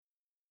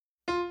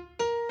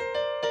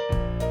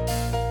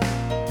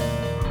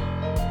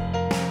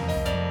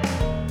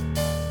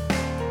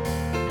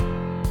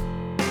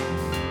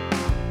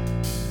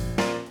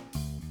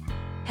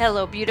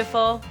Hello,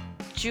 beautiful.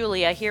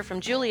 Julia here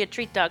from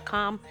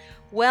juliatreat.com.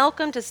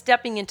 Welcome to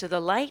Stepping into the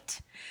Light.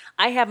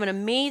 I have an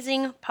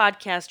amazing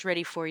podcast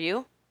ready for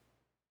you.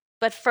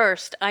 But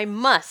first, I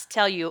must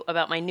tell you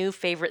about my new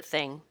favorite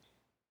thing,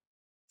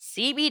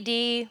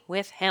 CBD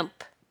with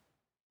hemp.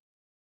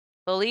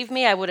 Believe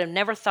me, I would have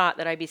never thought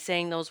that I'd be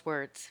saying those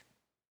words.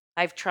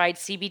 I've tried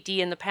CBD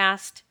in the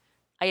past.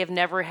 I have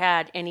never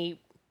had any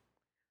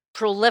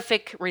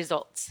prolific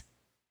results.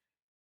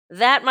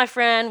 That, my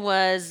friend,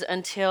 was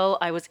until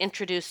I was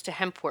introduced to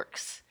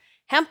HempWorks.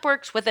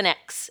 HempWorks with an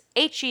X,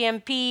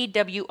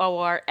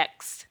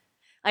 HEMPWORX.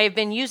 I have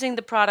been using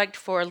the product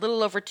for a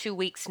little over 2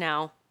 weeks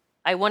now.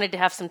 I wanted to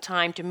have some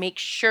time to make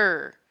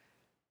sure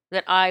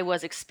that I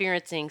was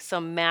experiencing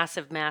some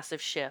massive,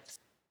 massive shifts.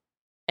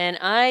 And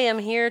I am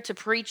here to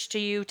preach to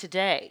you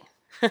today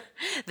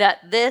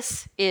that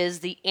this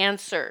is the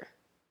answer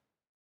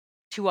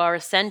to our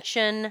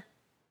ascension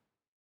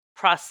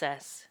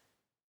process.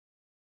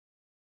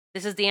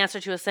 This is the answer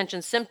to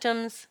ascension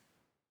symptoms.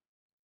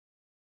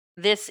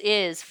 This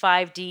is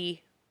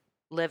 5D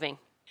living.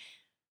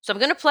 So I'm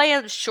going to play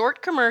a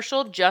short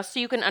commercial just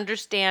so you can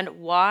understand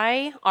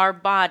why our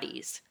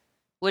bodies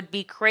would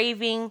be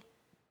craving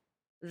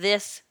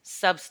this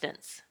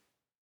substance.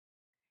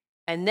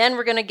 And then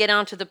we're going to get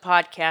onto the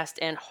podcast,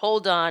 and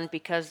hold on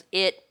because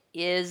it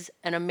is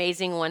an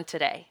amazing one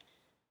today.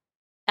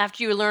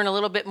 After you learn a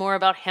little bit more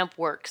about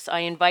HempWorks, I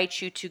invite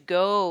you to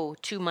go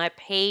to my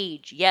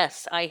page.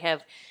 Yes, I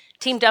have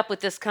teamed up with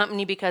this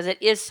company because it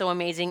is so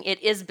amazing.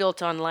 It is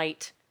built on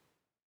light.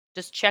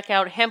 Just check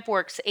out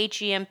HempWorks,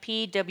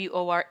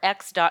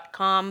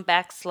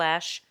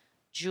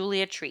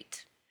 HEMPWORX.com/Julia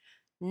Treat.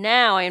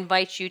 Now I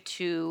invite you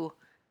to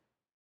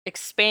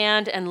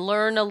expand and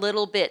learn a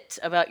little bit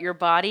about your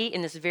body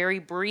in this very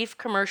brief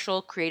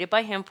commercial created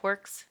by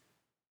HempWorks,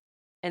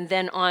 and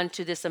then on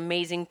to this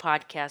amazing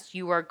podcast.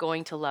 You are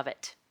going to love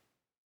it.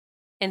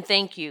 And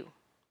thank you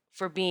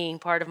for being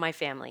part of my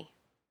family.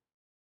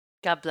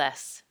 God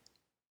bless.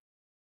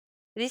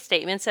 These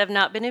statements have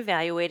not been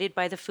evaluated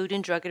by the Food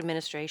and Drug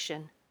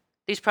Administration.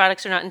 These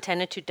products are not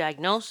intended to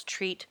diagnose,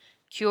 treat,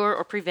 cure,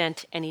 or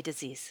prevent any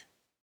disease.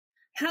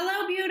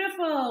 Hello,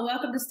 beautiful.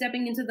 Welcome to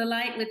Stepping into the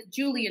Light with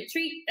Julia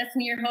Treat. That's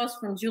me, your host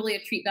from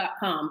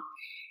juliatreat.com.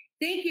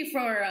 Thank you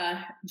for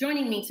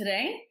joining me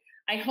today.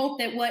 I hope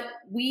that what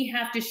we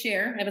have to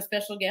share, I have a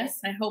special guest.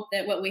 I hope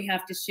that what we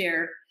have to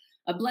share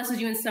blesses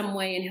you in some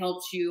way and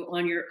helps you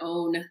on your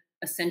own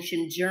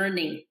ascension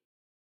journey.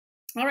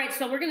 All right,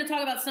 so we're going to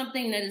talk about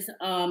something that is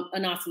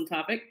an awesome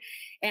topic.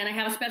 And I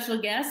have a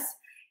special guest,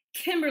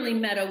 Kimberly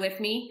Meadow, with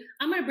me.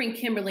 I'm going to bring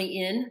Kimberly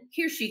in.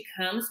 Here she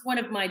comes, one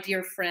of my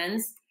dear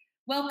friends.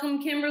 Welcome,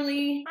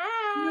 Kimberly.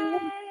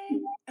 Hi.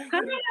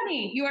 Hi,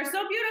 honey. You are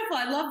so beautiful.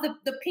 I love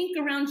the pink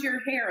around your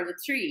hair, the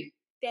tree.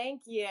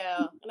 Thank you.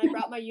 And I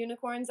brought my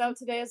unicorns out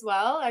today as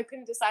well. I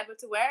couldn't decide what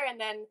to wear, and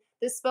then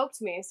this spoke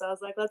to me. So I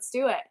was like, let's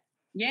do it.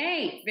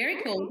 Yay.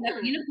 Very cool. We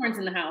have unicorns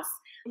in the house.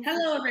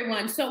 Hello,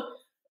 everyone. So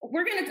I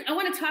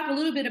want to talk a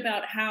little bit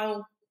about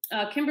how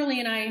Kimberly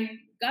and I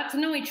got to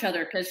know each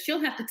other, because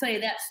she'll have to tell you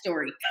that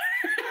story.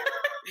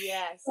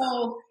 Yes.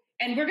 So,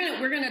 and we're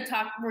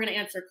gonna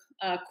answer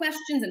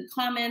questions and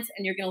comments,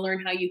 and you're gonna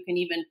learn how you can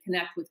even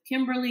connect with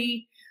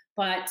Kimberly.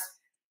 But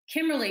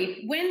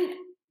Kimberly, when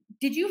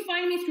did you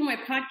find me? Through my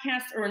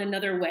podcast or in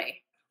another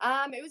way?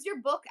 It was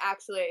your book,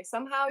 actually.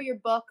 Somehow your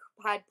book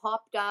had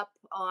popped up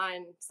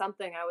on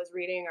something I was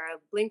reading, or a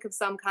link of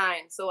some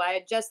kind. So I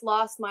had just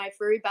lost my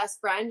furry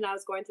best friend, and I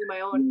was going through my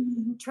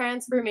own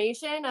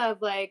transformation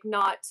of like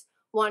not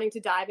wanting to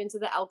dive into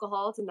the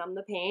alcohol to numb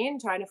the pain,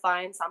 trying to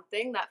find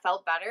something that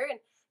felt better. And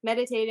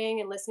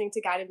meditating and listening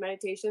to guided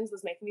meditations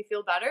was making me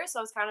feel better. So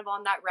I was kind of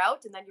on that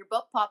route. And then your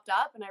book popped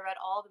up, and I read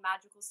all the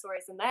magical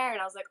stories in there.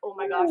 And I was like, oh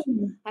my gosh,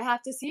 I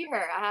have to see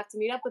her. I have to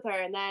meet up with her.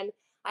 And then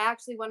I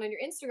actually went on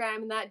your Instagram,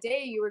 and that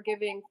day you were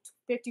giving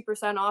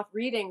 50% off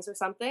readings or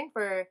something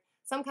for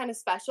some kind of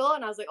special.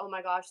 And I was like, oh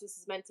my gosh, this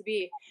is meant to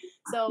be.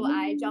 So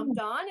I jumped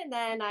on, and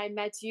then I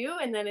met you,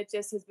 and then it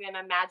just has been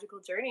a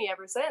magical journey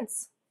ever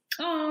since.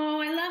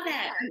 Oh, I love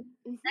that.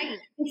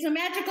 It's a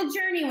magical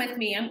journey with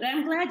me. I'm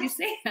glad you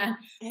say that.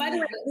 By the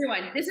way,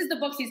 everyone, this is the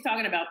book she's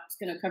talking about. It's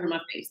going to cover my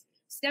face.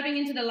 Stepping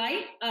into the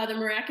Light, the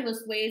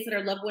miraculous ways that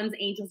our loved ones,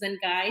 angels, and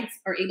guides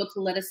are able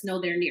to let us know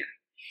they're near.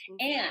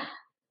 And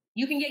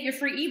you can get your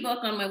free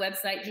ebook on my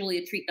website,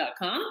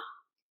 juliatreat.com.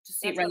 Just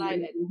see it right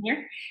in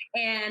here.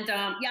 And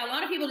a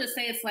lot of people just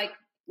say it's like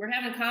we're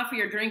having coffee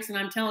or drinks and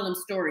I'm telling them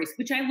stories,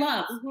 which I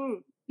love,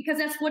 because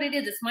that's what it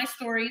is. It's my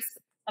stories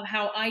of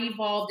how I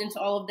evolved into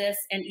all of this,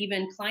 and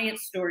even client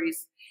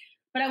stories.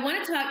 But I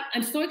want to talk,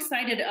 I'm so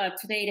excited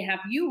today to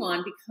have you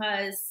on,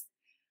 because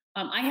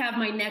I have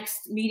my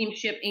next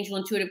mediumship angel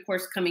intuitive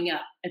course coming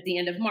up at the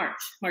end of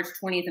March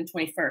 20th and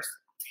 21st.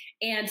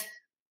 And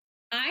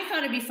I thought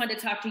it'd be fun to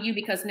talk to you,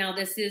 because now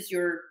this is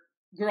your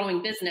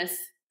growing business,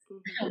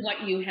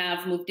 what you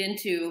have moved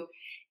into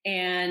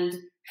and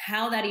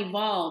how that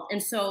evolved.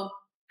 And so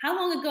how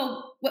long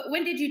ago,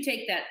 when did you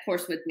take that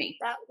course with me?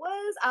 That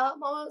was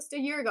almost a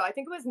year ago. I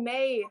think it was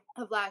May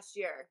of last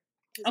year.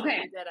 Okay.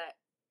 We did it.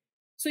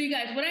 So you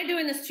guys, what I do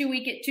in this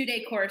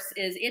 2-day course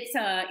is it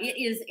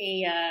is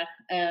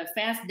a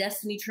fast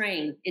destiny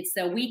train. It's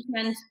a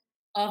weekend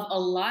of a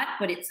lot,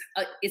 but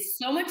it's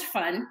so much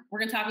fun. We're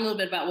going to talk a little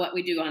bit about what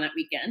we do on that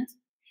weekend,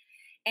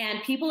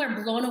 and people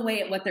are blown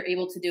away at what they're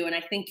able to do, and I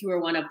think you are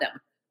one of them.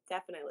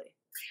 Definitely.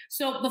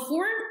 So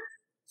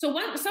some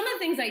of the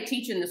things I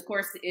teach in this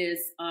course is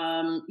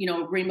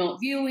remote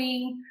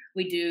viewing.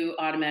 We do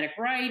automatic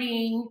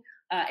writing.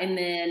 And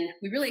then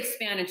we really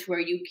expand into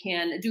where you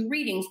can do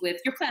readings with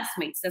your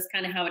classmates. That's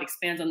kind of how it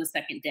expands on the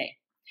second day.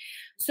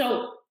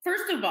 So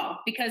first of all,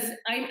 because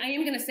I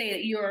am going to say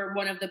that you're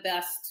one of the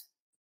best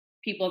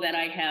people that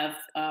I have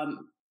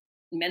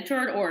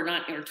mentored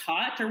or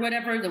taught or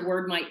whatever the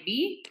word might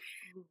be.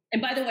 And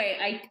by the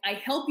way, I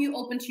help you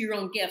open to your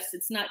own gifts.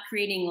 It's not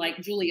creating like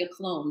Julia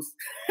clones.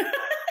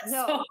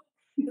 No.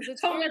 Because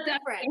it's very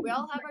different. We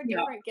all have our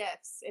different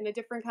gifts in a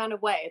different kind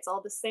of way. It's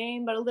all the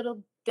same, but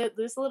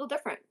there's a little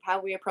different.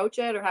 How we approach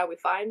it, or how we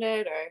find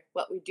it, or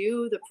what we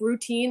do, the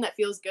routine that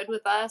feels good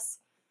with us.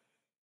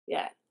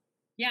 Yeah.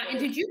 Yeah. And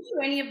did you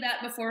do any of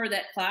that before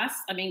that class?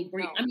 I mean,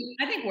 No.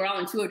 I think we're all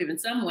intuitive in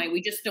some way.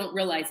 We just don't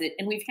realize it.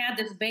 And we've had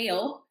this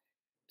veil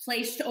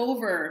placed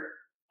over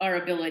our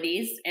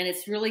abilities, and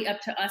it's really up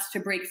to us to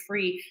break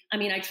free. I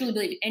mean, I truly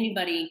believe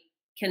anybody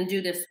can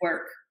do this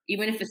work,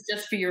 even if it's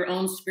just for your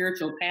own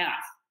spiritual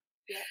path.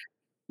 Yeah.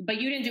 But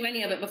you didn't do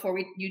any of it before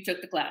you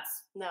took the class.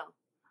 No.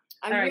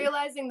 I'm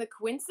realizing the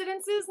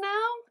coincidences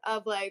now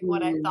of like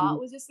what I thought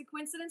was just a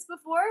coincidence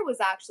before was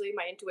actually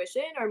my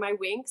intuition or my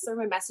winks or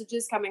my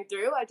messages coming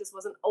through. I just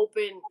wasn't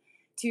open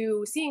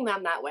to seeing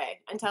them that way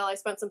until I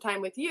spent some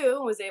time with you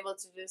and was able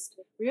to just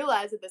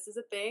realize that this is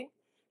a thing.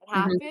 It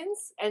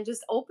happens, and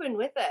just open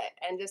with it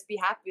and just be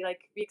happy,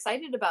 like be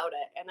excited about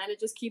it. And then it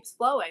just keeps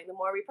flowing. The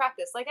more we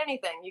practice, like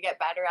anything, you get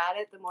better at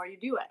it, the more you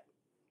do it.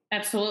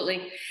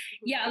 Absolutely.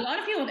 Yeah. A lot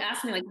of people have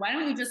asked me, like, why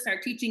don't we just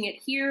start teaching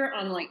it here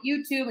on like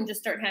YouTube and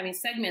just start having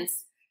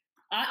segments?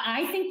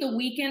 I think the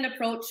weekend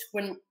approach,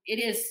 when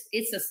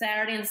it's a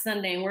Saturday and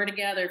Sunday and we're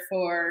together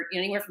for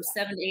anywhere from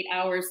 7 to 8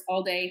 hours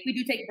all day. We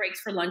do take breaks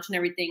for lunch and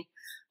everything,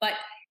 but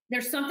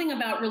there's something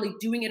about really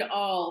doing it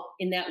all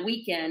in that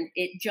weekend.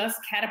 It just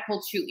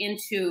catapults you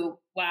into,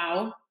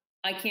 wow,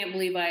 I can't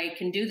believe I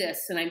can do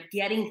this. And I'm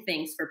getting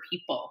things for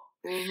people.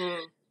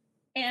 Mm-hmm.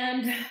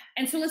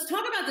 And so let's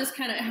talk about this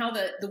kind of how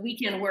the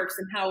weekend works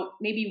and how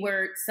maybe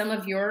where some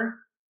of your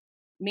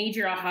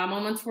major aha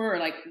moments were, or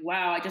like,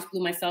 wow, I just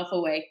blew myself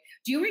away.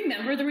 Do you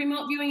remember the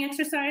remote viewing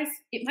exercise?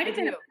 It might have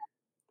been.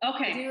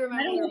 Okay. I do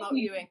remember the remote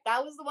viewing.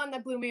 That was the one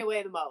that blew me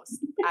away the most,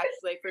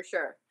 actually, for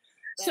sure.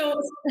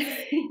 So,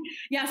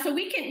 yeah, so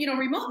we can,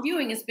 remote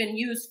viewing has been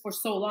used for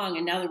so long,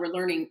 and now that we're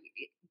learning,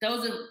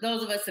 those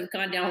of us have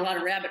gone down a lot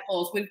of rabbit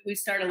holes. We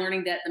started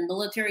learning that the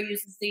military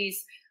uses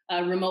these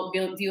remote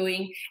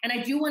viewing, and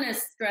I do want to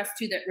stress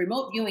too that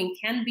remote viewing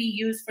can be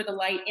used for the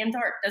light and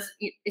dark.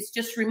 It's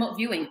just remote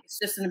viewing. It's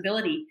just an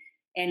ability,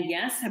 and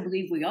yes, I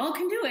believe we all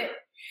can do it.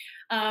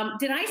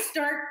 Did I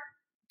start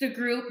the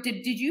group?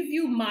 Did you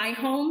view my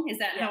home? Is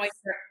that how I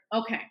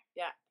start? Okay.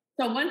 Yeah.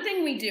 So one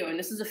thing we do, and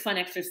this is a fun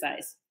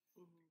exercise.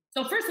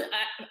 So first,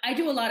 I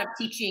do a lot of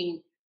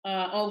teaching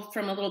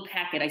from a little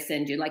packet I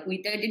send you. Like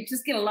I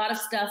just get a lot of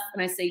stuff,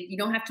 and I say you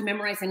don't have to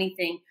memorize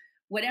anything.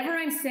 Whatever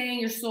I'm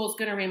saying, your soul's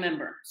going to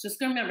remember. It's just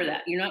going to remember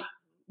that.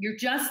 You're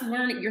just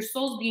learning. Your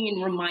soul's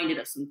being reminded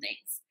of some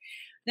things.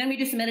 Then we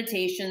do some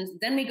meditations.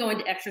 Then we go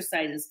into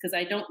exercises because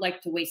I don't like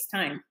to waste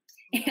time.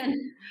 And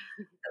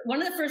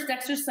one of the first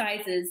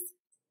exercises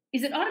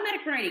is it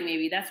automatic writing.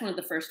 Maybe that's one of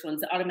the first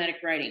ones. The automatic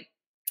writing,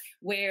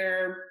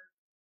 where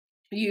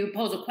you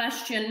pose a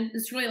question.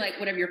 It's really like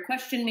whatever your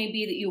question may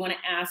be that you want to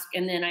ask,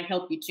 and then I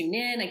help you tune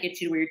in. I get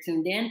you to where you're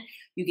tuned in.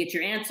 You get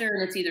your answer,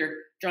 and it's either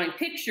drawing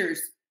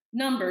pictures,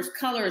 numbers,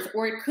 colors,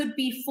 or it could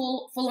be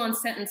full-on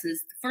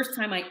sentences. The first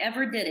time I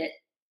ever did it,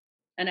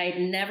 and I had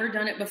never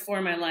done it before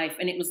in my life,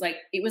 and it was like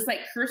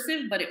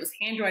cursive, but it was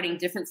handwriting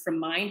different from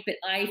mine, but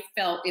I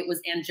felt it was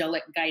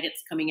angelic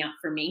guidance coming out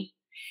for me.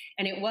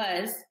 And it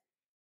was,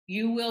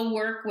 you will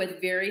work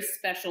with very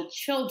special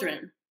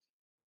children.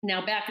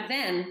 Now, back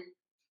then,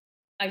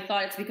 I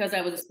thought it's because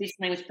I was a speech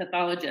language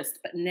pathologist,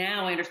 but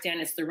now I understand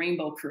it's the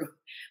Rainbow Crew,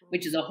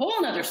 which is a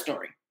whole nother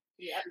story.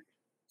 Yeah.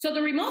 So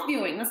the remote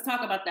viewing, let's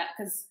talk about that,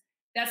 because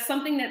that's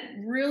something that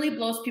really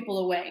blows people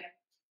away.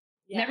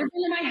 Yeah. Never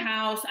been to my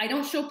house. I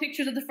don't show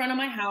pictures of the front of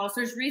my house.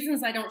 There's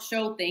reasons I don't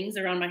show things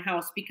around my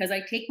house, because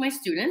I take my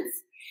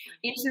students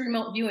into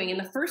remote viewing, and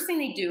the first thing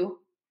they do,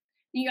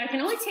 I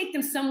can only take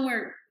them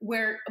somewhere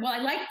where, I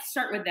like to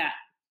start with that,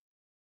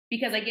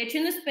 because I get you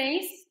in the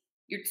space,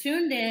 you're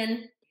tuned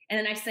in, and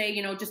then I say,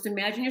 just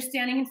imagine you're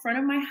standing in front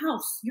of my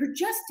house. You're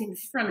just in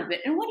front of it.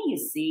 And what do you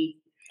see?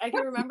 I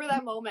can remember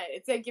that moment.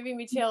 It's like giving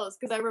me chills,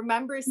 because I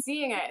remember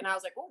seeing it and I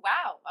was like, oh,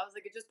 wow. I was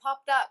like, it just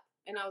popped up.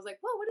 And I was like,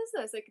 whoa, what is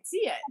this? I could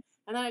see it.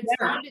 And then I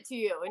described it to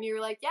you and you were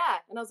like, yeah.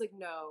 And I was like,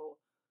 no.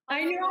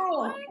 I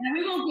know. And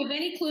we won't give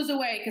any clues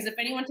away, because if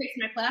anyone takes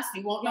my class,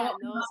 you won't know what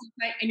it's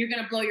like, and you're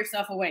going to blow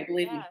yourself away,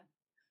 believe me.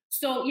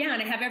 So,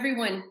 and I have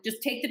everyone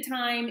just take the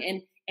time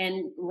and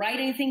and write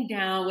anything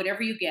down,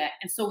 whatever you get.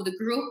 And so the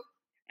group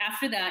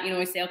after that,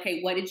 we say,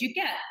 okay, what did you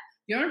get?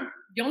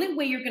 The only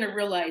way you're going to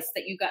realize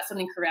that you got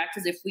something correct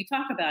is if we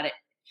talk about it.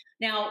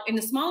 Now, in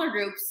the smaller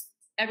groups,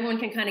 everyone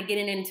can kind of get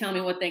in and tell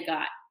me what they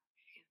got.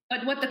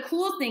 But what the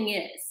cool thing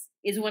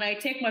is when I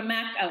take my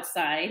Mac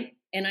outside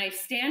and I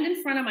stand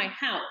in front of my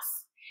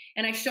house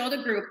and I show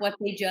the group what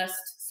they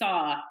just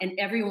saw, and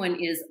everyone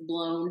is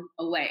blown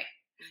away.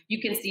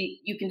 You can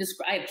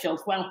describe,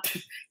 well,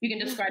 you can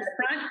describe the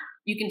front,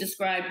 you can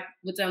describe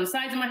what's on the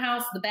sides of my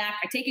house, the back.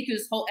 I take you through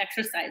this whole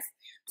exercise.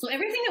 So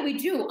everything that we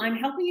do, I'm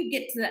helping you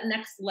get to that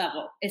next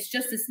level. It's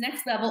just this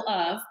next level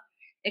of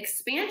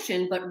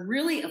expansion, but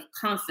really of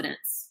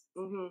confidence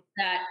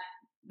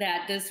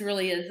that this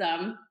really is.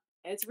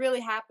 It's really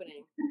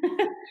happening.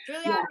 It's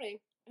really happening.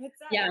 It's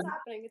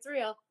happening. It's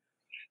real.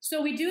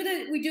 So we do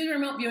the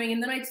remote viewing,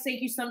 and then I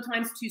take you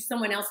sometimes to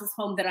someone else's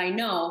home that I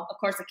know. Of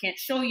course, I can't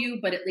show you,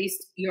 but at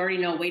least you already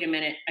know, wait a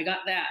minute, I got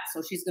that.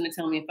 So she's going to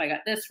tell me if I got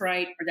this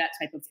right or that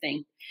type of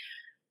thing.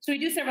 So we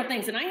do several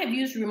things, and I have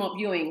used remote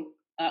viewing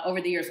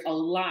over the years a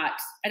lot.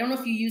 I don't know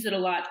if you use it a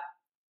lot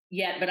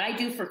yet, but I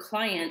do for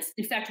clients.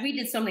 In fact, we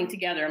did something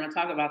together. I'm going to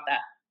talk about that.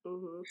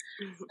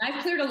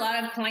 I've cleared a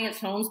lot of clients'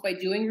 homes by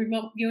doing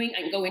remote viewing.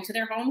 I can go into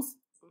their homes.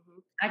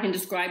 I can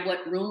describe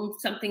what room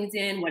something's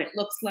in, what it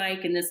looks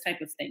like, and this type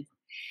of thing.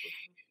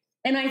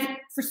 And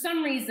for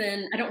some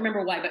reason, I don't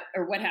remember why,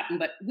 or what happened,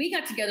 but we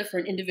got together for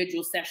an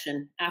individual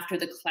session after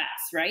the class,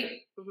 right?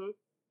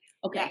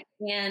 Okay.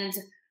 Yeah. And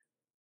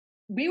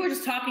we were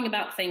just talking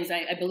about things,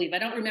 I believe. I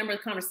don't remember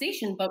the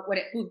conversation, but what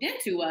it moved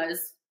into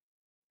was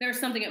there was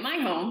something at my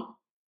home,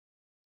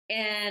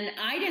 and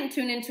I didn't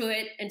tune into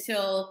it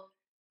until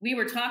we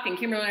were talking.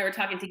 Kimberly and I were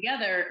talking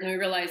together, and we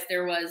realized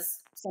there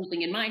was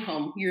something in my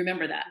home. You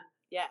remember that?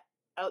 Yeah.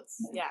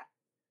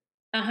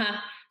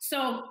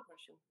 So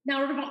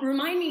now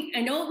remind me,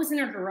 I know it was in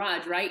our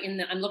garage, right?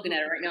 I'm looking at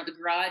it right now, the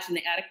garage and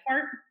the attic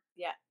part.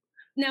 Yeah.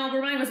 Now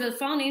remind me, was it a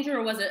fallen angel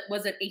or was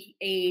it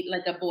a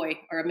like a boy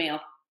or a male?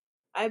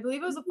 I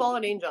believe it was a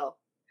fallen angel.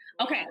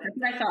 Okay, that's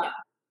what I thought.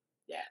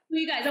 Yeah. So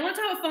you guys, I want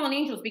to talk about fallen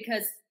angels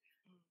because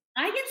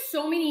I get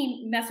so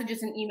many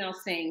messages and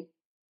emails saying,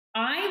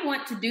 I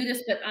want to do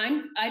this, but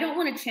I don't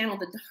want to channel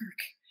the dark.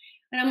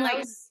 And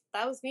I'm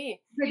that was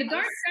me. Okay, the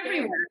dark's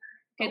everywhere.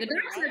 Okay, the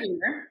dark's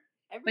everywhere.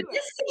 But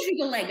this gives you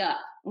the leg up,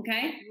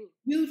 okay?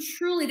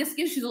 This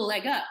gives you the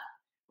leg up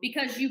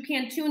because you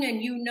can tune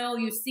in,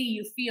 you see,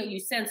 you feel, you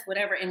sense,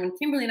 whatever. And when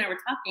Kimberly and I were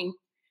talking,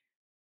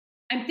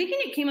 I'm thinking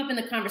it came up in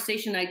the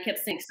conversation. I kept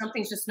saying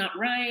something's just not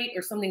right,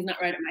 or something's not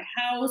right at my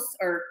house,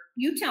 or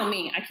you tell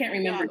me. I can't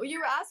remember. Yeah, well, you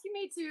were asking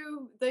me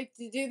to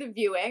do the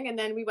viewing, and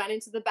then we went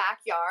into the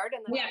backyard,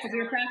 and then because we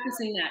were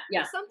practicing that.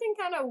 Yeah, something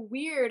kind of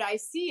weird I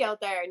see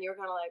out there, and you were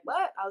kind of like,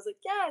 "What?" I was like,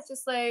 "Yeah, it's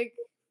just like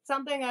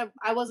something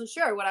I wasn't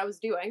sure what I was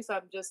doing, so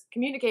I'm just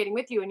communicating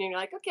with you." And you're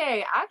like,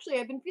 "Okay, actually,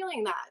 I've been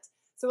feeling that."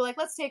 So we're like,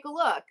 let's take a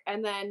look.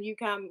 And then you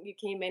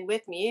came in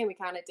with me, and we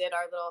kind of did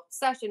our little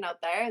session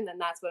out there. And then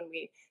that's when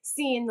we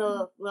seen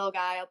the little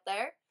guy out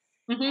there.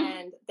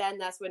 And then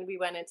that's when we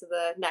went into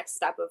the next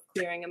step of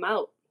clearing him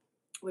out,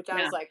 which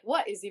I was like,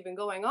 what is even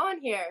going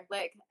on here?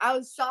 Like, I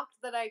was shocked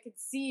that I could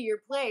see your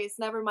place,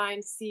 never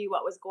mind see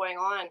what was going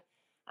on,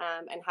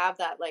 and have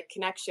that like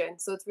connection.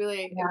 So it's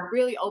really, it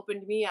really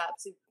opened me up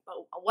to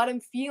what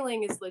I'm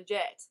feeling is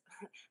legit.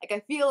 Like I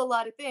feel a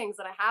lot of things,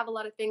 and I have a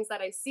lot of things that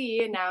I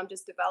see, and now I'm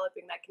just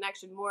developing that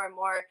connection more and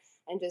more,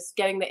 and just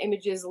getting the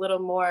images a little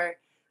more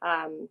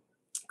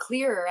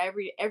clearer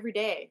every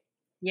day.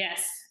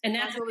 Yes, and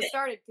that's where we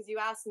started, because you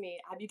asked me,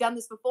 "Have you done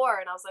this before?"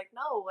 And I was like,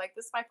 "No, like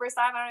this is my first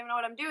time. I don't even know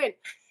what I'm doing."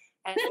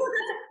 And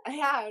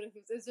yeah,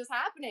 it's just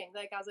happening.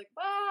 Like I was like,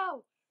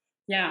 "Wow."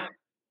 Yeah,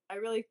 I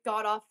really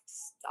got off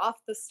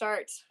the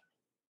start,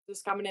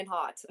 just coming in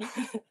hot.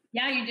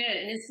 Yeah, you did,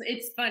 and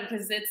it's fun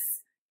because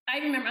I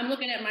remember I'm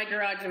looking at my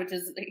garage, which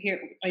is here.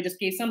 I just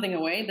gave something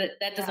away, but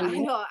that doesn't. I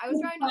know. I was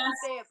trying not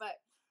to say it, but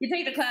you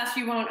take the class,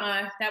 you won't.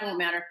 That won't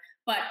matter.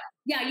 But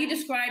yeah, you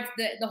described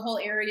the whole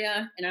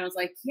area, and I was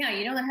like, yeah,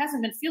 that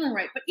hasn't been feeling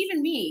right. But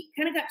even me,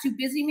 kind of got too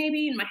busy,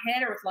 maybe in my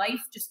head or with life,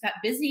 just got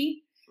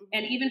busy.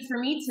 And even for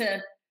me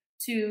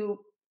to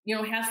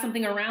have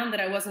something around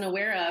that I wasn't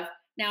aware of.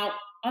 Now,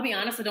 I'll be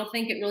honest, I don't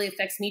think it really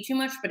affects me too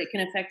much, but it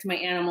can affect my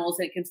animals.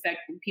 It can affect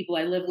people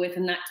I live with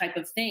and that type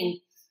of thing.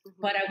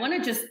 But I want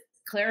to just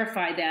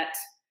clarify that.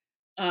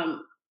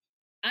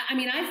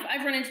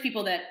 I've run into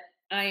people that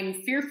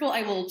I'm fearful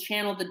I will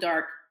channel the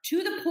dark,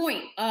 to the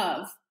point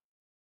of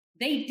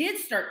they did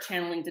start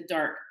channeling the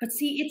dark. But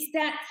see, it's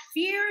that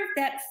fear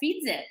that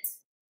feeds it.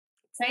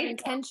 Right?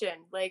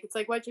 Intention. Like, it's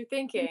like what you're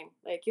thinking.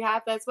 Like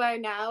that's why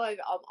now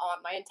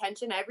my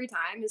intention every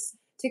time is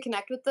to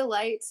connect with the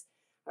light,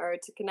 or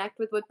to connect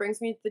with what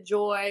brings me the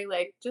joy.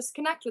 Like, just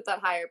connect with that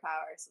higher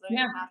power, so that you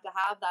don't have to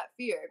have that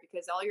fear,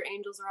 because all your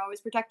angels are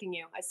always protecting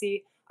you. I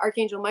see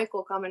Archangel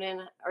Michael coming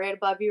in right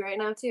above you right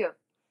now too.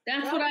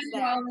 That's what I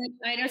call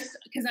it.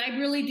 Because I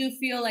really do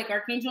feel like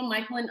Archangel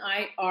Michael and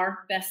I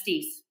are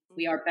besties.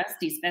 We are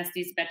besties.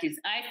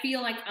 I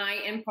feel like I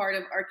am part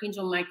of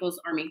Archangel Michael's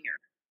army here.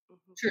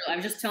 True. I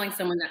was just telling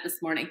someone that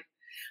this morning.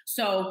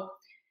 So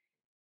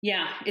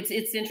yeah, it's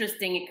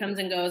interesting. It comes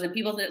and goes, and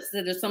people that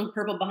say there's some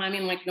purple behind me.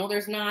 I'm like, no,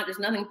 there's not. There's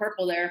nothing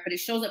purple there, but it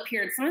shows up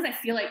here. And sometimes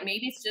I feel like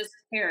maybe it's just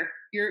hair.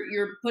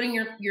 You're putting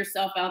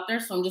yourself out there,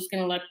 so I'm just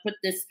gonna like put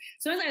this.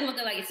 Sometimes I look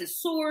at like it's a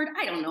sword.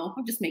 I don't know.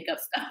 I just make up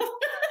stuff,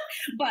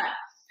 but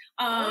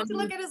I like to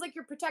look at it as like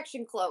your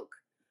protection cloak.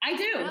 I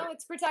do. You know,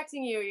 it's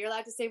protecting you. You're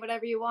allowed to say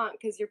whatever you want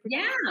because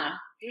Yeah.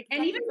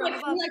 And even though I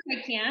feel like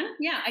I can,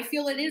 yeah, I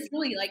feel it is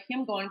really like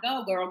him going,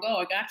 go, girl, go,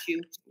 I got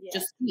you. Yeah.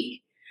 Just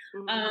speak.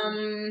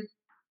 Mhm.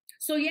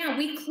 So yeah,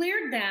 we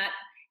cleared that.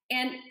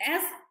 And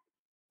as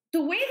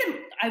the way that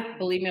I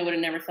believe me, I would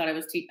have never thought I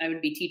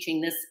would be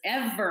teaching this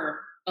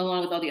ever,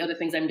 along with all the other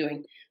things I'm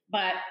doing.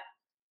 But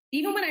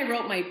even when I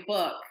wrote my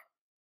book,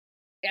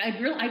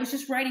 I was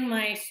just writing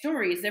my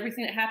stories,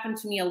 everything that happened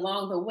to me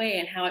along the way,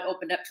 and how I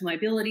opened up to my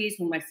abilities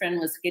when my friend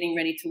was getting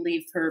ready to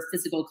leave her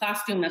physical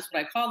costume. That's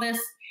what I call this.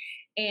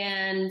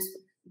 And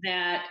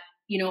that,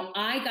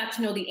 I got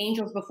to know the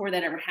angels before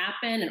that ever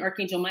happened, and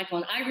Archangel Michael.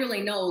 And I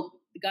really know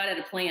God had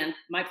a plan.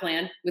 My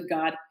plan with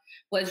God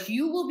was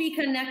you will be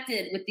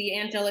connected with the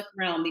angelic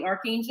realm, the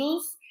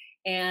archangels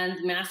and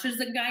masters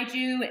that guide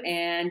you,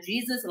 and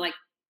Jesus. And like,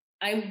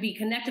 I would be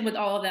connected with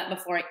all of that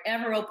before I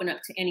ever open up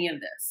to any of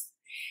this.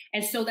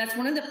 And so that's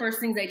one of the first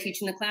things I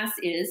teach in the class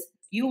is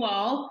you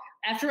all,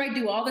 after I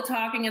do all the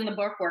talking and the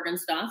book work and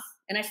stuff,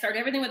 and I start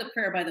everything with a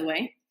prayer, by the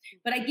way,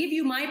 but I give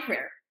you my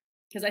prayer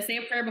because I say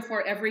a prayer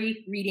before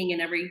every reading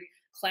and every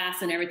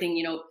class and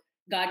everything,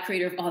 God,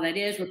 creator of all that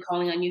is, we're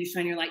calling on you to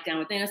shine your light down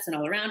within us and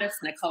all around us.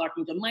 And I call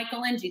Archangel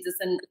Michael and Jesus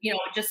and,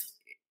 just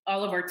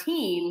all of our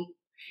team.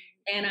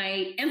 And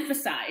I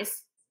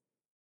emphasize,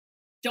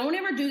 don't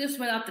ever do this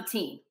without the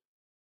team.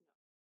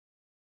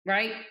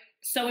 Right?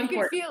 So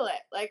important. You can feel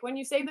it. Like when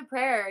you say the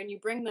prayer and you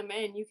bring them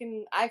in,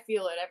 I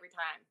feel it every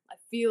time. I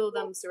feel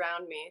them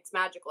surround me. It's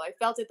magical. I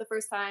felt it the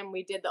first time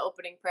we did the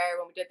opening prayer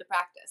when we did the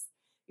practice.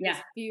 You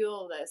just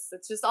feel this.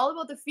 It's just all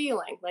about the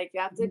feeling. Like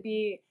you have to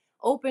be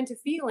open to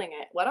feeling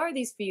it. What are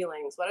these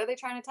feelings? What are they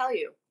trying to tell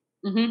you?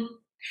 Mm-hmm.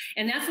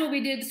 And that's what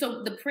we did.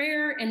 So the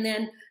prayer, and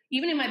then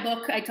even in my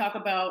book, I talk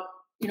about,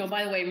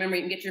 by the way, remember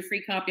you can get your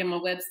free copy on my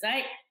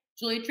website,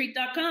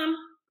 juliatreat.com.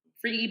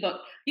 Free ebook.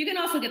 You can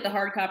also get the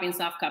hard copy and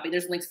soft copy.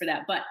 There's links for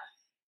that. But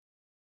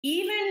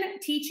even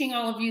teaching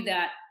all of you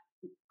that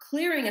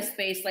clearing a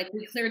space like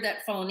we cleared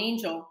that fallen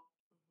angel.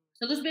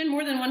 So there's been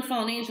more than one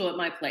fallen angel at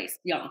my place,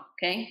 y'all,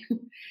 okay?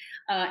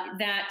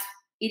 That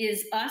it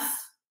is us,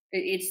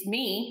 it's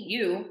me,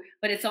 you,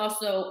 but it's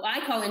also, I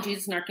call in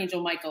Jesus and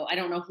Archangel Michael. I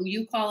don't know who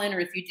you call in or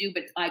if you do,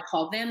 but I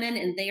call them in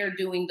and they are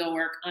doing the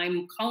work.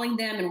 I'm calling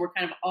them and we're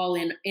kind of all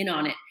in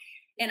on it.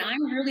 And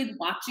I'm really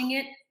watching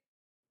it.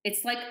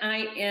 It's like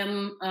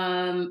I'm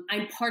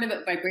part of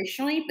it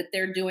vibrationally, but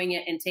they're doing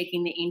it and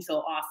taking the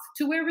angel off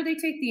to wherever they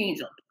take the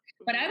angel.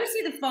 But I would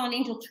see the fallen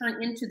angel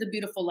turn into the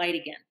beautiful light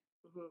again.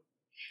 Mm-hmm.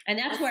 And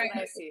that's where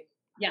I see.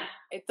 Yeah.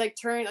 It's like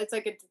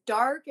it's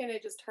dark and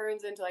it just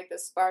turns into like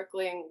this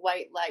sparkling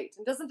white light.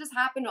 It doesn't just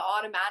happen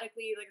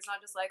automatically. Like it's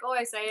not just like, oh,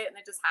 I say it and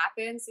it just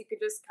happens. You could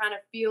just kind of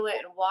feel it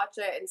and watch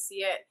it and see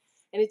it.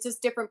 And it's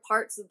just different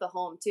parts of the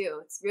home too.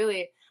 It's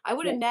really, I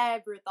would have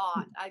never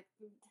thought.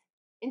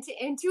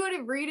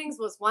 Intuitive readings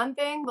was one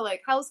thing, but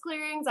like house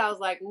clearings, I was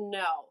like,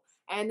 no.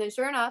 And then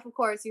sure enough, of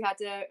course, you had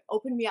to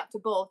open me up to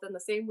both in the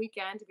same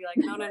weekend to be like,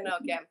 no,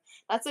 Kim,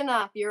 that's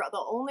enough. You're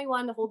the only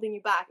one holding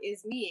you back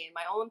is me and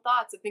my own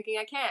thoughts of thinking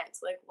I can't.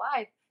 Like,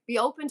 why? Be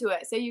open to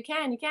it. Say you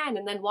can,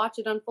 and then watch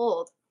it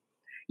unfold.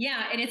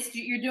 Yeah, and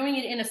you're doing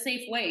it in a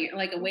safe way,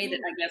 like a way that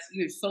I guess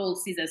your soul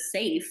sees as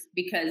safe,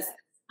 because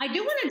I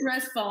do want to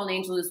address fallen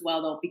angels as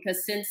well, though,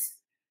 because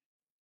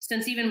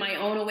since even my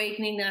own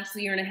awakening last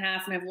year and a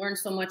half, and I've learned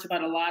so much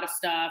about a lot of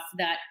stuff,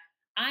 that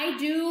I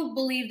do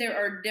believe there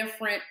are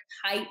different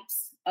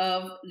types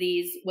of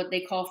these, what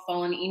they call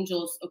fallen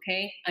angels,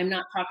 okay? I'm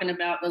not talking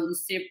about the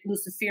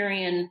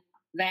Luciferian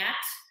that.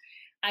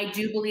 I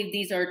do believe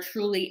these are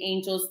truly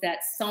angels that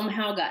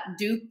somehow got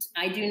duped.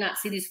 I do not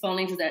see these fallen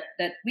angels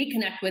that we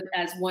connect with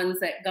as ones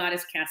that God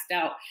has cast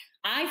out.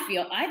 I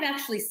feel I've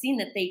actually seen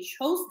that they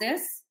chose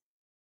this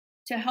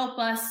to help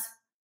us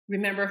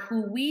remember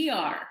who we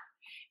are.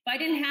 If I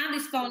didn't have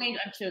these fallen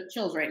angels, I'm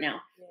chills right now.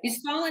 Yeah.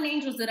 These fallen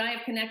angels that I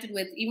have connected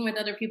with, even with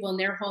other people in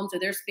their homes or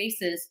their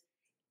spaces,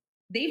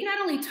 they've not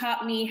only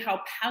taught me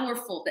how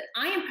powerful, that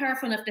I am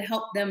powerful enough to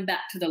help them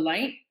back to the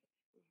light,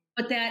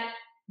 but that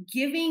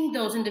giving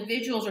those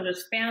individuals or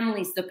those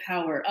families the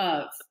power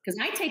of, because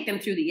I take them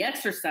through the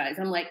exercise.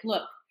 I'm like,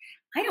 look,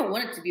 I don't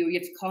want it to be where you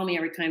have to call me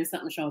every time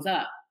something shows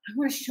up. I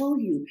want to show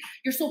you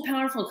you're so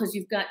powerful because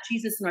you've got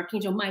Jesus and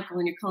Archangel Michael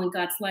and you're calling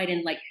God's light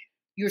and like,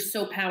 you're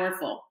so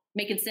powerful.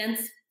 Making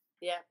sense?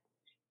 Yeah.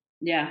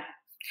 Yeah.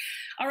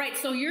 All right.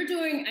 So you're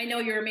doing, I know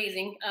you're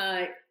amazing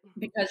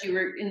because you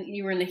were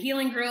in the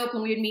healing group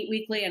and we would meet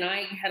weekly and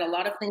I had a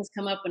lot of things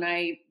come up and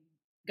I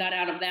got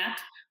out of that.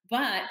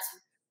 But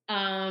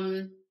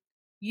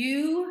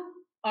you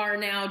are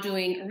now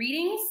doing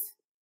readings,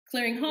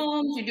 clearing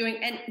homes. You're doing,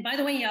 and by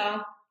the way,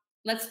 y'all,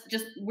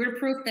 we're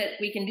proof that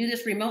we can do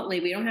this remotely.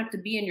 We don't have to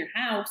be in your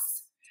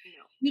house.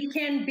 No. We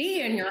can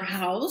be in your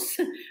house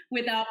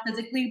without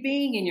physically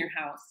being in your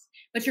house.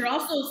 But you're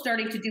also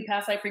starting to do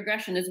past life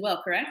regression as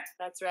well, correct?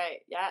 That's right.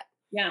 Yeah.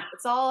 Yeah.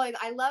 It's all,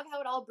 I love how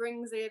it all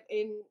brings it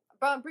in,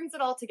 brings it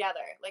all together.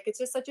 Like, it's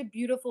just such a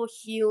beautiful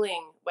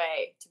healing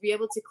way to be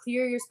able to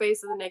clear your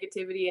space of the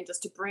negativity and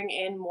just to bring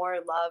in more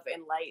love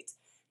and light.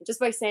 And just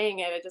by saying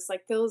it, it just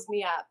like fills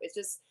me up. It's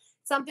just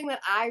something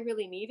that I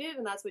really needed.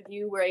 And that's what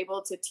you were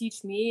able to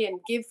teach me and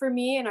give for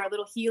me. And our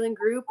little healing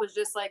group was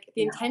just like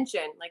the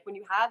intention. Like, when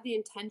you have the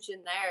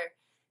intention there,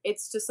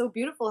 it's just so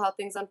beautiful how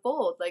things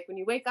unfold. Like, when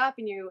you wake up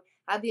and you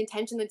have the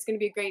intention that it's going to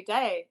be a great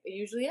day, it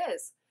usually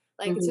is.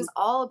 Like, it's just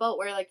all about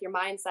where like your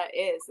mindset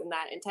is and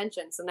that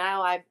intention. So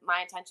now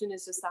my intention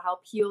is just to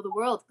help heal the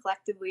world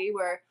collectively.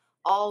 We're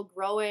all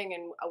growing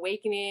and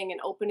awakening and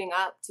opening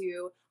up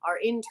to our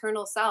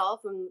internal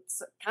self. And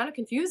it's kind of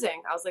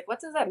confusing. I was like,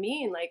 what does that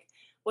mean? Like,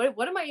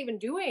 what am I even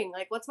doing?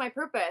 Like, what's my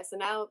purpose? And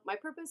now my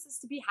purpose is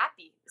to be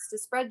happy, is to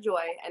spread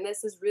joy. And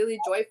this is really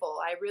joyful.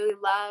 I really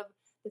love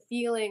the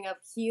feeling of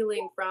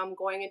healing from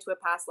going into a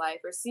past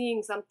life or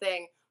seeing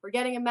something or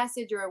getting a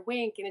message or a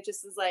wink. And it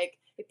just is like,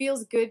 it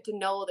feels good to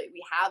know that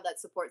we have that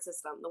support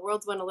system. The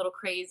world's went a little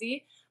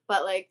crazy,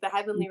 but like the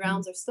heavenly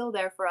realms are still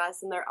there for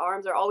us and their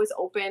arms are always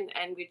open.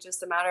 And we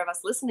just a matter of us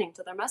listening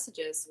to their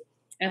messages.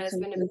 And it's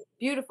been a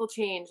beautiful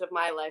change of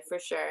my life for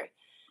sure.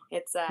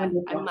 It's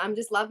I'm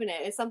just loving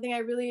it. It's something I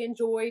really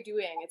enjoy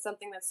doing. It's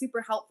something that's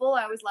super helpful.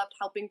 I always loved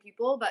helping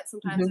people, but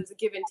sometimes there's a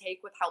give and take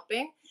with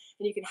helping,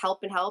 and you can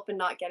help and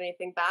not get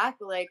anything back.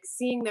 But like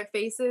seeing their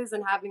faces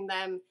and having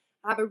them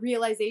have a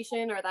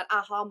realization or that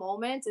aha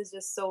moment is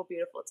just so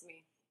beautiful to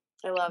me.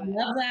 I love it.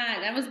 I love that.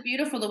 That was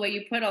beautiful the way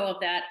you put all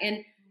of that.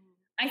 And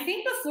I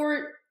think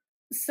before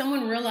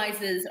someone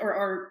realizes,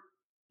 or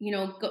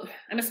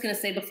I'm just going to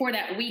say before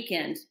that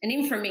weekend, and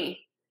even for me,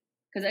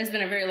 because it's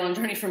been a very long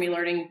journey for me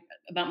learning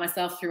about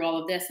myself through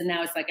all of this. And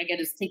now it's like I get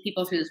to take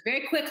people through this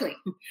very quickly.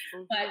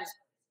 But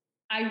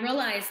I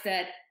realized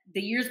that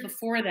the years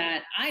before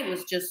that, I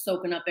was just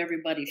soaking up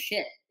everybody's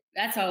shit.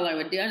 That's all I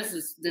would do. I just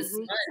was this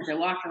sponge. I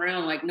walked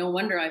around like, no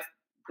wonder I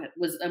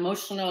was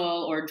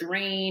emotional or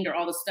drained or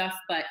all the stuff.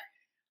 But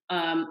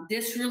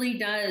this really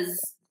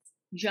does,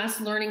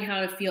 just learning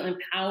how to feel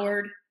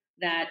empowered,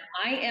 that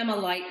I am a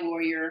light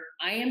warrior.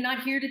 I am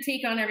not here to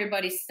take on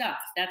everybody's stuff.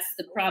 That's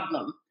the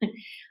problem.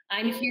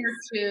 I'm here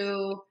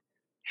to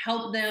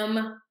help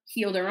them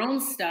heal their own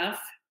stuff.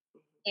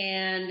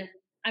 And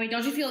I mean,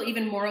 don't you feel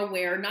even more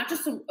aware, not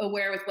just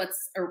aware with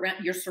what's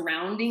around your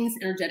surroundings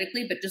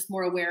energetically, but just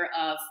more aware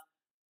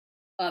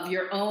of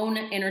your own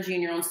energy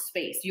and your own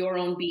space, your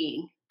own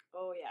being?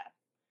 Oh yeah.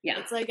 Yeah.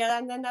 It's like,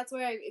 and then that's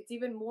where it's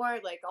even more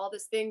like all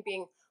this thing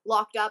being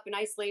locked up in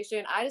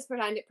isolation. I just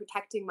find it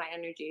protecting my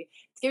energy.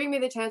 It's giving me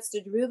the chance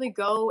to really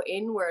go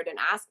inward and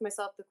ask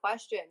myself the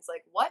questions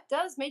like, what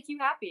does make you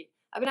happy?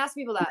 I've been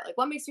asking people that, like,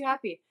 what makes you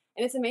happy?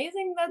 And it's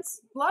amazing that's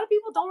a lot of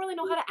people don't really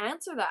know how to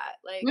answer that.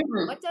 Like,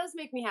 what does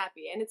make me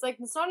happy? And it's like,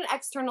 it's not an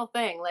external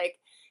thing. Like,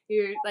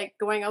 you're like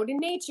going out in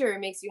nature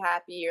makes you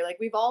happy. Or like,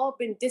 we've all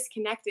been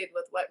disconnected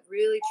with what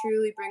really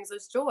truly brings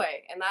us joy.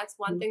 And that's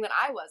one thing that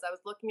I was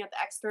looking at the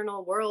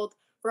external world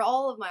for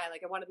all of my,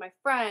 like, I wanted my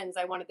friends,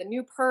 I wanted the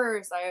new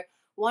purse, I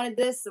wanted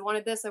this, I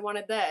wanted this, I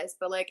wanted this.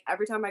 But like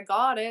every time I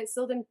got it, it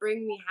still didn't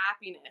bring me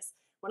happiness.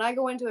 When I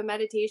go into a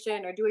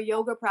meditation or do a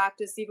yoga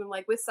practice, even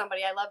like with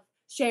somebody, I love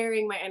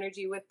sharing my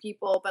energy with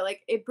people, but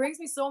like it brings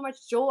me so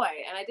much joy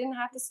and I didn't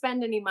have to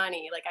spend any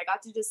money. Like I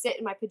got to just sit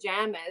in my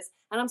pajamas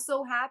and I'm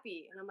so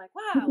happy. And I'm like,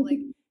 wow, like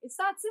it's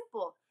that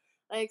simple.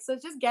 Like, so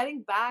just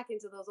getting back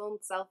into those own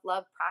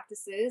self-love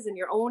practices and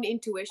your own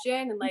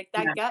intuition and like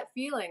that gut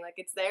feeling, like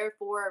it's there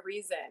for a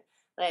reason,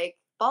 like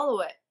follow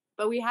it.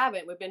 But we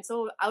haven't, we've been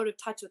so out of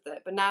touch with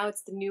it, but now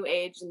it's the new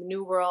age and the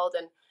new world.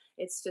 And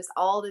it's just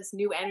all this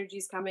new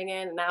energies coming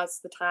in. And now it's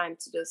the time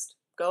to just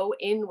go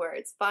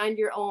inwards, find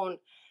your own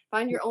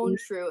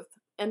truth.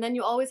 And then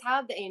you always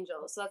have the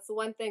angels. So that's the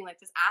one thing, like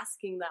just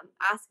asking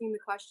the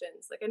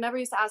questions. Like I never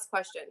used to ask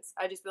questions.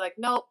 I just be like,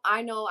 nope,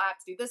 I know I have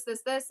to do this,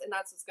 this, this, and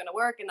that's what's going to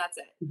work. And that's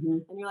it.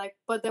 And you're like,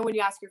 but then when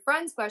you ask your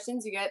friends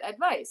questions, you get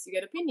advice, you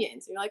get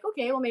opinions. And you're like,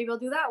 okay, well, maybe I'll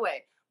do that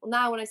way. Well,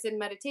 now when I sit in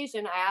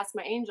meditation, I ask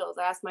my angels,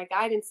 I ask my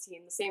guidance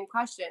team the same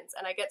questions.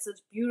 And I get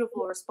such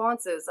beautiful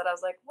responses that I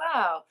was like,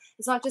 wow,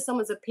 it's not just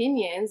someone's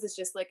opinions. It's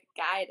just like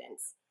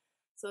guidance.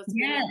 So it's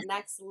been that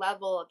next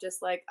level of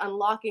just like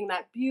unlocking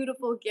that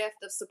beautiful gift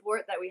of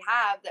support that we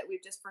have that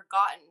we've just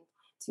forgotten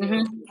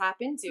to tap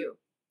into.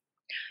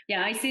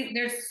 Yeah, I see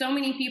there's so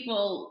many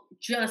people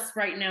just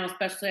right now,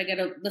 especially I got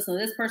to listen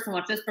to this person,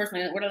 watch this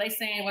person. What are they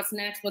saying? What's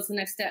next? What's the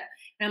next step?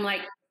 And I'm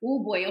like,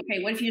 oh boy,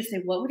 okay, what if you just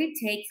say, what would it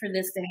take for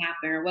this to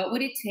happen? Or what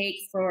would it take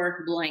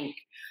for blank?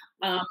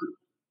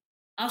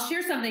 I'll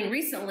share something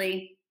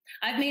recently.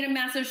 I've made a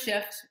massive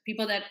shift.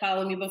 People that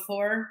followed me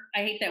before, I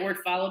hate that word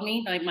followed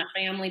me, like my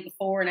family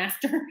before and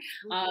after.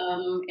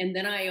 And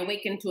then I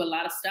awakened to a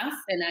lot of stuff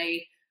and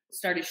I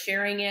started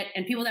sharing it.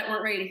 And people that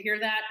weren't ready to hear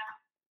that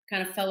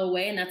kind of fell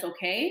away, and that's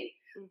okay.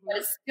 But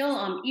it's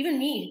still, even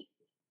me,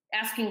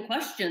 asking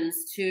questions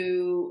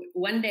to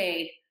one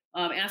day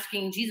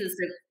asking Jesus,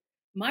 if,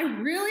 am I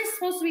really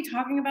supposed to be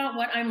talking about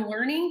what I'm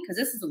learning? Because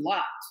this is a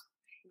lot.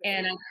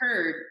 And I've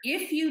heard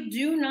if you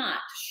do not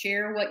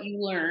share what you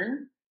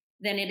learn,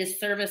 then it is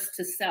service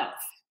to self.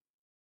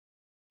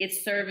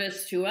 It's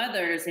service to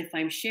others if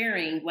I'm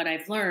sharing what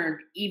I've learned,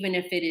 even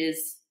if it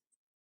is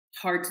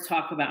hard to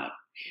talk about.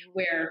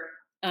 Where,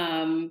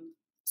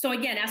 so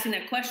again, asking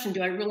that question,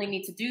 do I really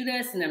need to do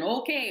this? And then,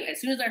 okay, as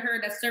soon as I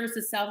heard that service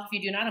to self, if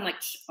you do not, I'm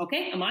like,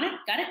 okay, I'm on it,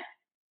 got it.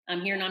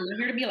 I'm here and I'm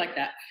here to be like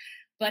that.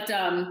 But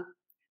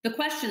the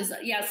questions,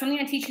 yeah, something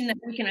I teach in the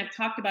week and I've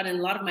talked about in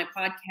a lot of my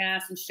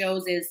podcasts and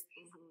shows is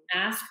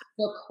ask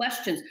for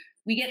questions.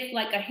 We get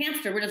like a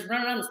hamster, we're just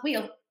running on this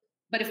wheel.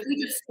 But if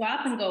we just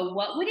stop and go,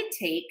 what would it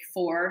take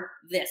for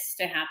this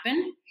to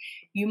happen?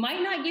 You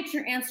might not get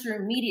your answer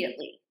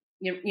immediately.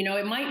 You know,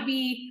 it might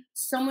be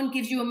someone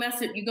gives you a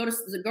message. You go to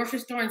the grocery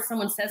store and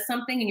someone says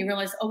something and you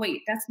realize, oh,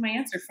 wait, that's my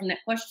answer from that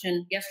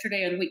question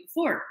yesterday or the week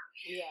before.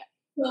 Yeah.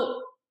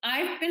 So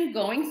I've been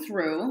going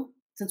through,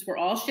 since we're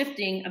all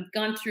shifting, I've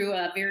gone through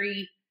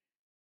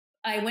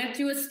I went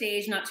through a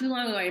stage not too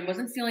long ago. I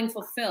wasn't feeling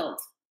fulfilled.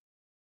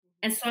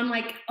 And so I'm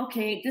like,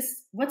 okay,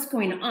 what's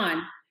going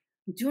on?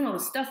 I'm doing all the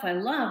stuff I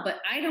love,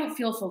 but I don't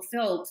feel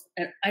fulfilled.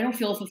 I'm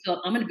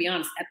going to be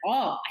honest at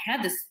all. I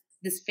had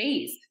this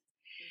phase.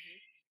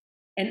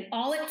 And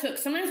all it took,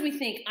 sometimes we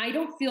think, I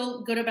don't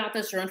feel good about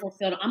this or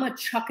unfulfilled. I'm going to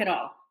chuck it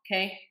all.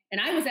 Okay. And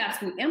I was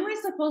asking, am I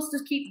supposed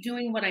to keep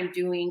doing what I'm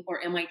doing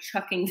or am I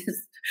chucking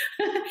this?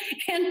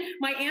 And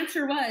my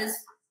answer was,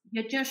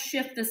 you just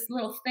shift this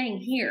little thing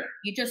here.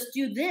 You just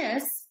do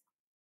this.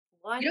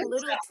 One little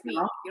tweak.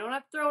 You don't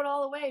have to throw it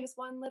all away. Just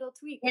one little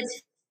tweak.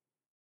 It's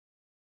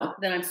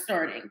that I'm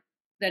starting,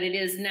 that it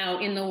is now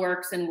in the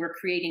works and we're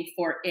creating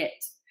for it.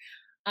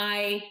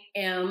 I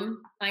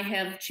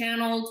have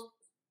channeled,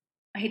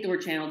 I hate the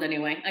word channeled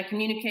anyway. I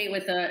communicate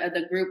with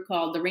the group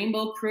called the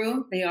Rainbow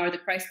Crew. They are the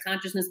Christ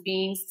consciousness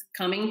beings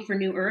coming for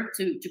New Earth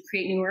to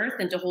create New Earth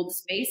and to hold the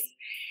space.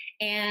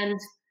 And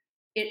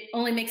it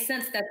only makes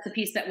sense that the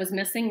piece that was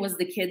missing was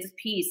the kids'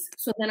 piece.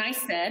 So then I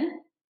said,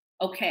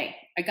 okay,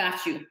 I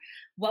got you.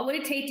 What would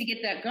it take to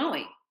get that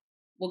going?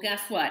 Well, guess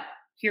what?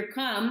 Here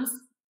comes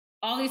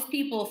all these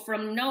people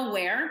from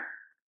nowhere.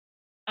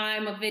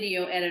 I'm a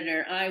video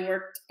editor. I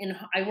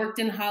worked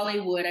in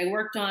Hollywood. I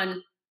worked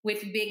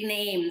with big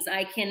names.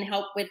 I can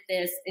help with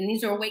this. And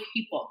these are awake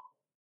people.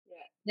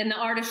 Yeah. Then the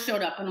artist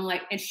showed up and I'm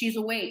like, and she's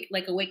awake,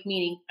 like awake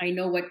meaning I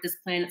know what this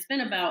planet's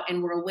been about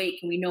and we're awake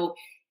and we know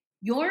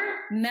your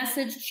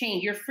message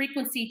change, your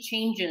frequency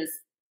changes.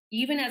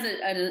 Even as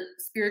a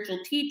spiritual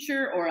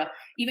teacher or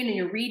even in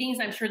your readings,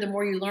 I'm sure the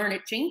more you learn,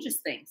 it changes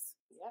things.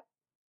 Yep.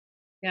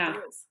 Yeah.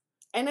 It is.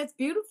 And it's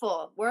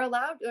beautiful. We're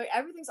allowed,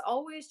 everything's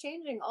always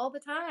changing all the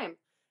time.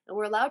 And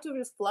we're allowed to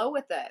just flow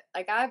with it.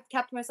 Like I've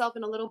kept myself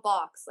in a little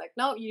box. Like,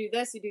 no, you do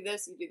this, you do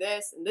this, you do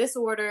this in this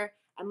order.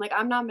 I'm like,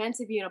 I'm not meant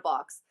to be in a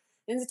box.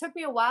 And it took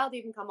me a while to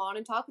even come on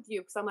and talk with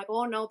you because I'm like,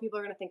 oh no, people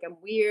are going to think I'm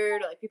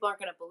weird. Like people aren't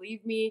going to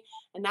believe me.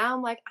 And now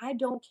I'm like, I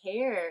don't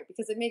care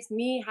because it makes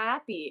me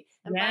happy.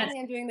 And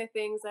finally I'm doing the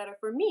things that are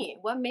for me.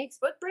 What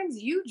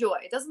brings you joy?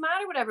 It doesn't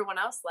matter what everyone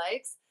else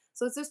likes.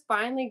 So it's just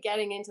finally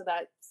getting into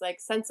that like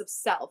sense of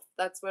self.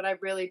 That's what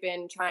I've really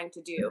been trying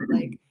to do.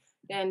 Like,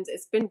 and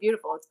it's been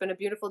beautiful. It's been a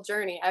beautiful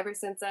journey ever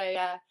since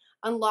I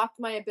unlocked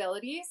my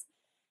abilities.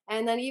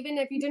 And then even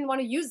if you didn't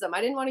want to use them,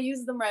 I didn't want to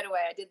use them right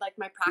away. I did like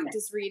my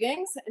practice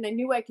readings and I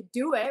knew I could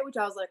do it, which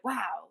I was like,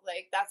 wow,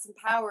 like that's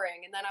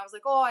empowering. And then I was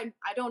like, oh, I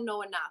don't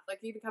know enough. Like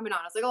even coming on,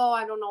 I was like, oh,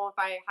 I don't know if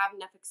I have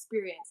enough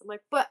experience. I'm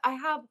like, but I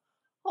have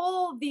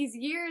all these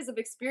years of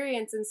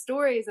experience and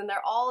stories and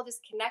they're all just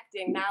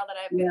connecting now that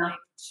I've been like,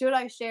 should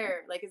I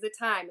share? Like, is it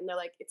time? And they're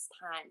like, it's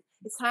time.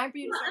 It's time for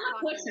you to start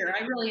I'm a pusher.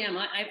 I really am.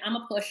 I'm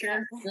a pusher.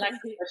 I like to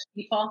push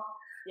people.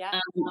 Yeah.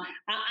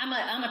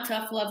 I'm a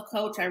tough love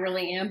coach. I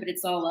really am, but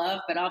it's all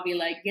love. But I'll be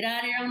like, get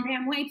out of your own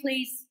damn way,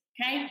 please.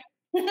 Okay.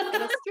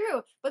 That's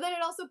true. But then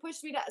it also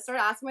pushed me to start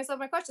asking myself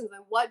my questions.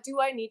 Like, what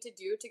do I need to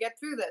do to get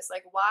through this?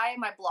 Like, why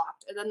am I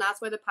blocked? And then that's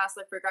why the past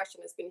life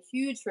regression has been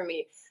huge for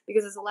me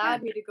because it's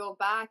allowed me to go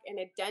back and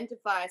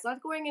identify. It's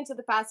not going into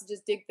the past to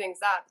just dig things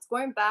up. It's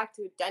going back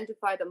to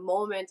identify the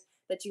moment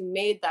that you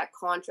made that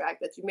contract,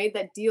 that you made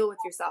that deal with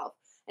yourself.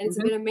 And it's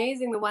been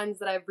amazing the ones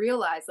that I've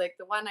realized. Like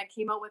the one I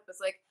came out with was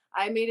like,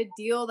 I made a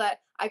deal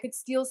that I could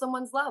steal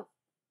someone's love.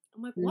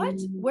 I'm like, what?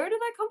 Where did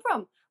that come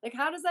from? Like,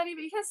 how does that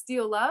even, you can't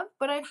steal love,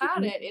 but I'd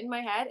had it in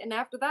my head. And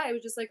after that, it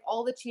was just like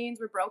all the chains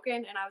were broken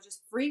and I was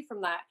just free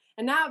from that.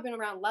 And now I've been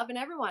around loving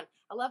everyone.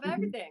 I love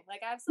everything.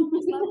 Like I have so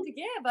much love to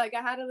give. Like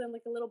I had it in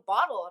like a little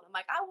bottle and I'm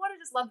like, I want to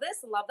just love this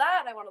and love that.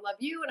 And I want to love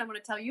you. And I want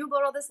to tell you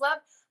about all this love,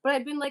 but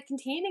I'd been like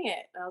containing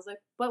it. And I was like,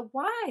 but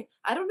why?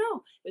 I don't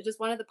know. It was just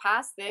one of the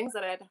past things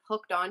that I had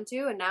hooked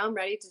onto. And now I'm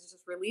ready to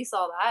just release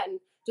all that and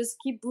just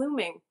keep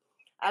blooming.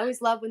 I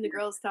always love when the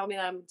girls tell me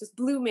that I'm just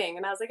blooming.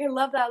 And I was like, I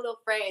love that little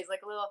phrase,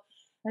 like a little,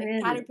 like That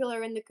is.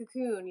 caterpillar in the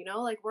cocoon, you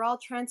know, like we're all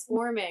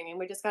transforming and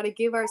we just got to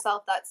give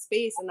ourselves that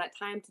space and that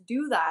time to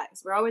do that.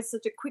 'Cause we're always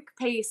such a quick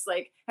pace,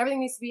 like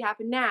everything needs to be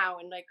happen now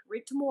and like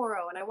right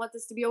tomorrow. And I want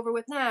this to be over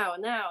with now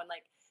and now. And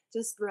like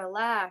just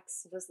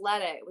relax, just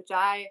let it, which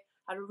I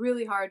had a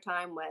really hard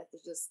time with,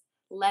 is just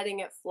letting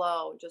it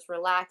flow, just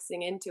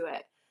relaxing into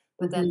it.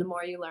 But then the Mhm.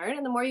 more you learn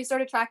and the more you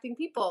start attracting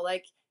people,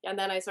 like, and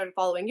then I started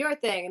following your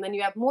thing, and then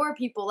you have more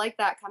people like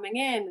that coming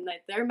in and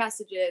like their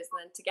messages, and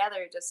then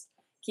together just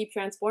keep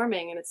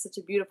transforming, and it's such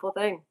a beautiful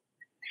thing.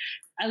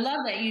 I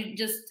love that you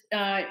just,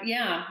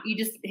 yeah, you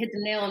just hit the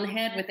nail on the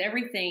head with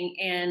everything.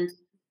 And,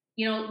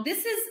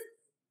 this is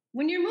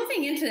when you're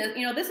moving into,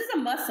 this is a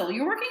muscle.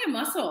 You're working a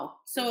muscle. Mhm.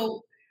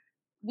 So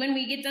when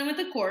we get done with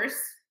the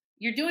course,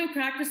 you're doing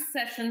practice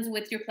sessions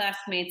with your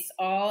classmates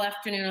all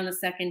afternoon on the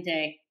second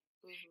day.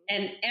 Mhm.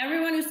 And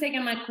everyone who's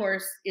taken my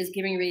course is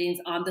giving readings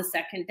on the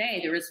second day.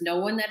 There is no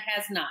one that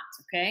has not,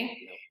 okay?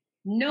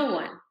 Nope. No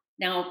one.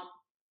 Now,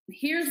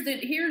 here's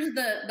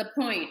the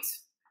point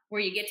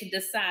where you get to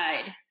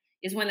decide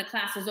is when the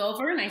class is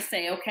over and I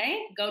say,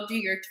 okay, go do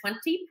your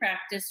 20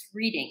 practice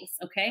readings,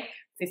 okay?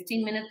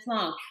 15 minutes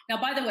long. Now,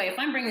 by the way, if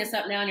I'm bringing this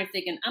up now and you're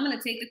thinking, I'm going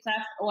to take the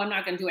class, oh, I'm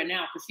not going to do it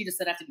now because she just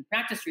said I have to do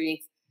practice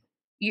readings.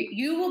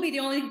 You will be the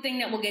only thing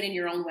that will get in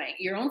your own way,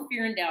 your own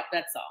fear and doubt,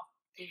 that's all.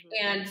 Mhm.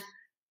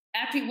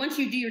 And once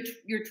you do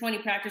your 20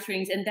 practice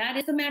readings, and that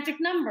is the magic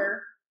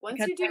number, Once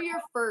because you do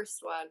your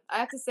first one, I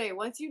have to say,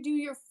 once you do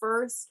your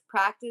first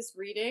practice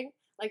reading,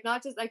 like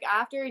not just like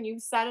after and you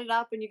set it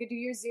up and you could do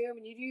your Zoom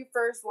and you do your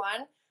first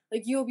one,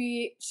 like you'll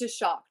be just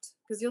shocked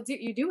because you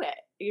do it.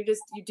 You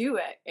do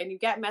it and you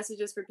get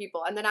messages for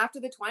people. And then after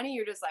the 20,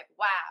 you're just like,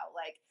 wow,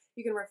 like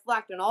you can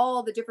reflect on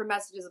all the different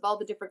messages of all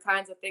the different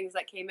kinds of things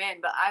that came in.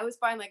 But I always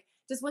find like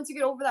just once you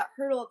get over that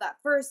hurdle of that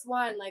first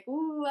one, like,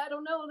 ooh, I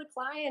don't know the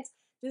client,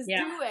 just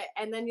yeah. do it.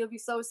 And then you'll be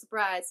so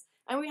surprised,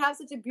 and we have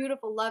such a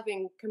beautiful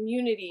loving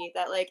community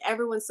that like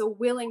everyone's so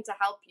willing to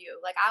help you.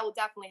 Like I will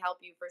definitely help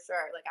you for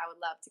sure. Like I would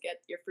love to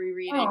get your free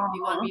reading if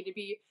you want Aw. me to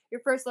be your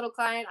first little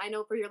client. I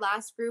know for your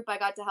last group I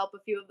got to help a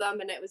few of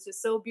them, and it was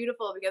just so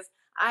beautiful because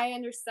I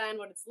understand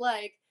what it's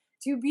like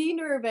to be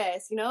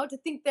nervous, you know, to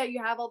think that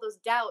you have all those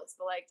doubts,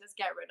 but like just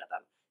get rid of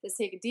them. Just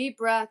take a deep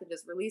breath and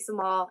just release them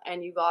all,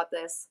 and you got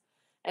this.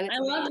 And I it's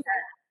love amazing.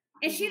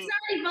 that. And she's Hmm.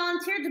 already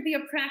volunteered to be a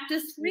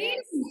practice reader.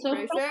 Yes, So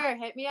for sure,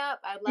 hit me up,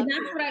 I'd and love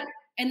that's to. what I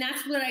and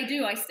that's what I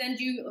do. I send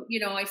you,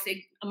 I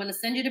say, I'm gonna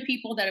send you to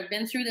people that have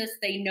been through this.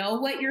 They know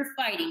what you're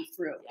fighting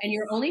through. And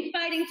you're Yes. only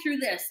fighting through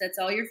this. That's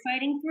all you're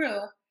fighting through.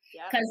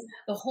 Yep. Because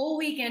the whole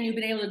weekend you've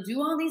been able to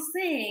do all these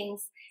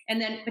things.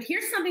 And then, but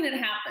here's something that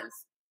happens.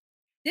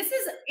 This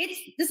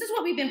is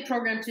what we've been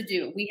programmed to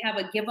do. We have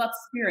a give up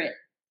spirit.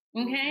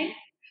 Okay. Hmm.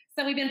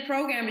 So we've been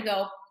programmed to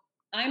go,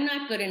 I'm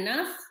not good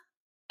enough.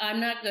 I'm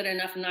not good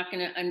enough. I'm not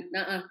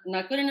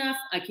good enough.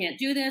 I can't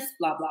do this,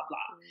 blah, blah,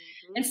 blah.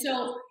 Hmm. And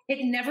so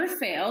it never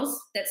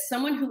fails that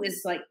someone who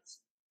is like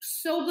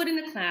so good in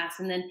the class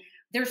and then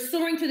they're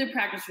soaring through their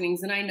practice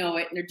readings, and I know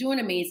it, and they're doing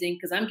amazing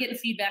because I'm getting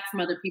feedback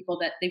from other people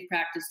that they've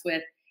practiced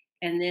with.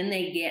 And then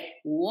they get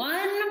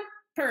one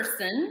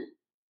person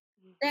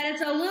that Hmm.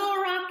 it's a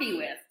little rocky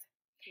with.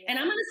 And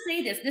I'm Yeah. going to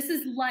say this. This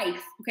is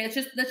life. Okay,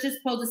 let's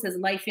just pose this as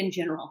life in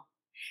general.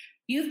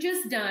 You've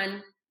just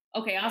done,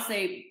 okay, I'll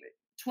say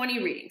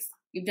 20 readings.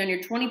 You've done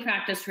your 20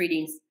 practice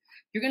readings.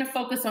 You're going to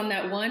focus on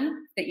that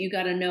one that you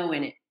got to know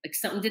in it. Like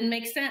something didn't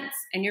make sense.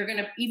 And you're going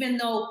to, even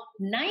though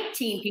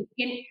 19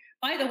 people,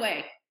 by the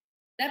way,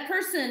 that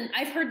person,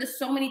 I've heard this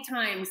so many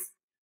times.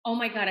 Oh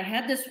my God, I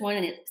had this one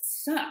and it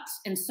sucked.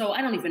 And so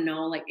I don't even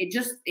know, like it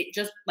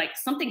just like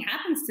something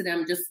happens to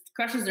them, just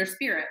crushes their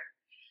spirit.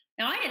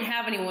 Now I didn't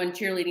have anyone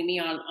cheerleading me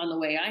on the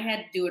way. I had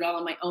to do it all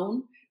on my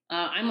own.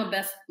 I'm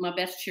my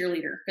best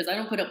cheerleader because I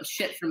don't put up with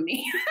shit from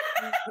me.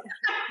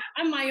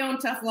 I'm my own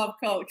tough love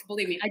coach.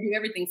 Believe me, I do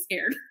everything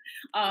scared.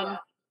 Um, Yeah.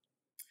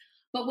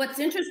 but what's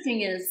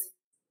interesting is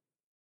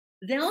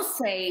they'll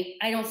say,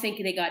 I don't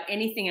think they got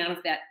anything out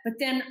of that. But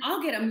then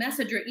I'll get a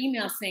message or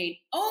email saying,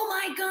 oh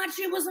my God,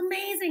 she was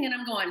amazing. And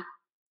I'm going,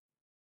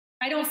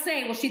 I don't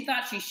say, well, she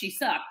thought she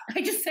sucked.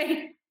 I just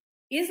say,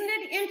 isn't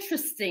it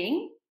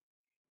interesting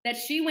that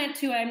she went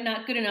to I'm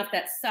not good enough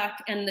that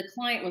sucked, and the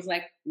client was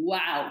like,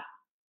 wow.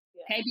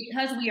 Yeah. Okay,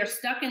 because we are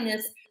stuck in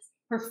this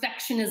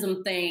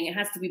perfectionism thing. It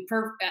has to be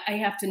perfect. I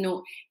have to know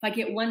if I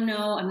get one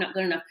no, I'm not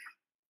good enough.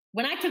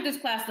 When I took this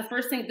class,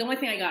 the only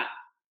thing I got,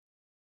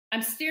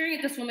 I'm staring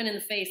at this woman in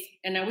the face,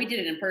 and now we did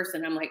it in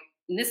person. I'm like,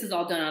 and this is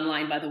all done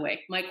online, by the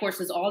way. My course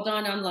is all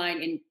done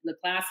online, and the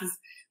classes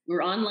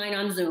were online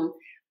on Zoom.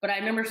 But I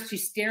remember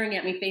she's staring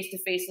at me face to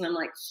face, and I'm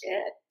like,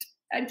 shit,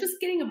 I'm just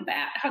getting a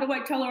bat. How do I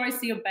tell her I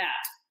see a bat?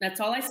 That's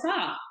all I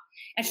saw.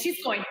 And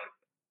she's going,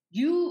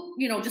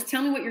 just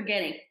tell me what you're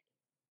getting.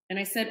 And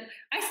I said,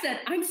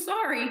 I'm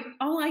sorry,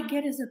 all I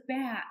get is a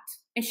bat.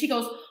 And she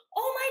goes,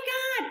 oh my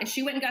God. And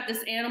she went and got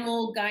this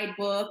animal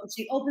guidebook, and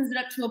she opens it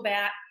up to a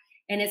bat,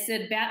 and it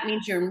said, bat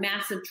means your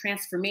massive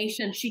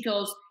transformation. She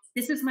goes,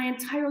 this is my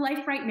entire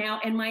life right now.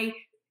 And my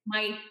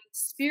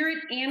spirit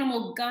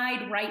animal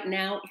guide right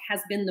now has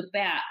been the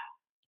bat.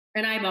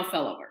 And I about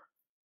fell over.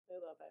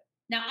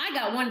 Now I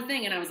got one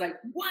thing and I was like,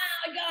 wow,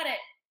 I got it.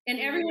 And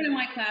everyone in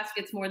my class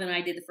gets more than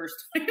I did the first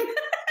time.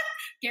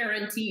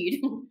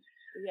 Guaranteed.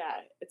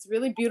 Yeah, it's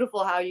really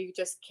beautiful how you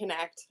just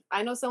connect.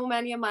 I know so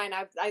many of mine.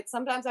 I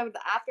sometimes I would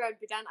after I'd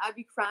be done, I'd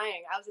be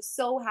crying. I was just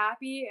so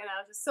happy and I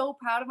was just so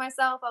proud of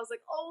myself. I was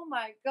like, oh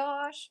my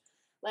gosh,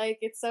 like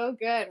it's so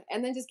good.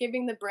 And then just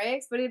giving the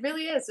breaks, but it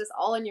really is just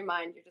all in your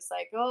mind. You're just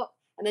like, oh,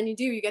 and then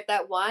you get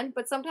that one.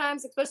 But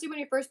sometimes, especially when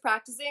you're first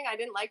practicing, I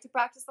didn't like to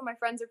practice with my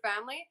friends or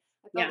family.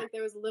 I felt Yeah. like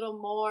there was a little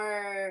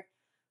more.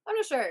 I'm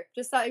not sure.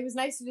 Just thought it was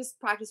nice to just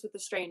practice with the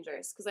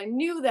strangers because I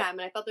knew them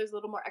and I thought there's a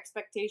little more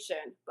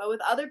expectation. But with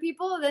other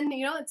people, then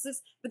it's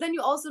just. But then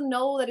you also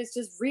know that it's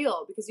just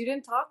real because you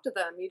didn't talk to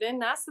them, you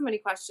didn't ask them any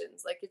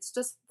questions. Like it's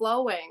just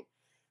flowing.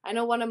 I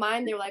know one of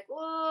mine. They were like,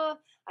 "Oh,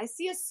 I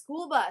see a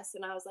school bus,"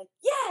 and I was like,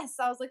 "Yes!"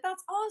 I was like,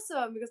 "That's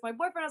awesome!" Because my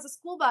boyfriend has a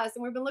school bus,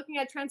 and we've been looking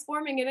at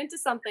transforming it into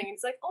something. And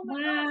he's like, "Oh my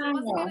gosh, I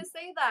wasn't Wow. gonna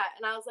say that,"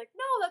 and I was like,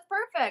 "No, that's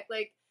perfect."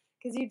 Like,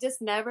 because you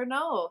just never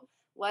know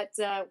what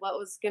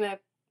was gonna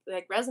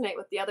like resonate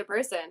with the other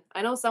person.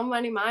 I know so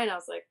many mine. I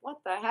was like, "What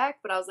the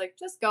heck?" But I was like,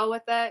 "Just go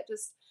with it.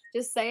 Just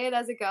say it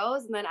as it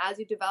goes." And then as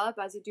you develop,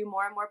 as you do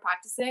more and more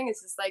practicing,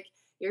 it's just like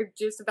you're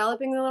just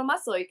developing a little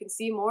muscle. You can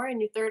see more in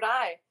your third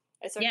eye.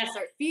 I Yes.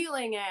 start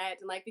feeling it,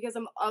 and like because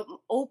I'm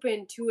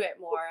open to it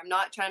more. I'm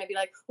not trying to be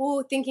like,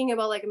 oh, thinking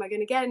about like, am I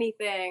going to get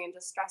anything, and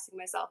just stressing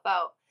myself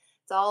out.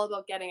 It's all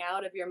about getting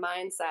out of your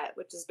mindset,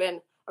 which has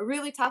been a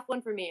really tough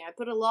one for me. I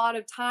put a lot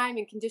of time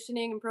and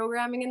conditioning and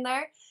programming in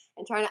there,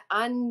 and trying to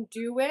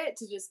undo it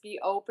to just be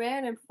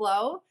open and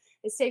flow.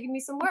 It's taken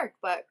me some work,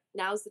 but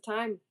now's the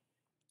time.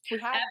 We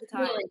have the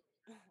time. Absolutely.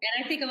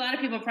 And I think a lot of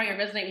people probably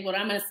resonate with what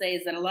I'm going to say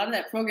is that a lot of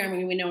that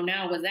programming we know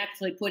now was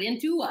actually put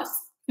into us.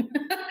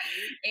 Mhm.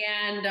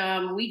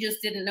 And we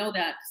just didn't know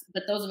that.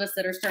 But those of us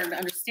that are starting to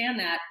understand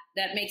that,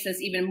 that makes us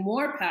even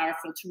more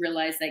powerful to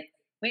realize, like,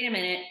 wait a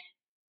minute,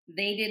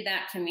 they did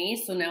that to me,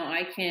 so now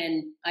I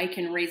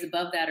can raise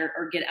above that,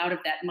 or get out of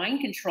that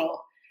mind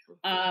control.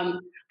 Mhm.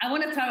 I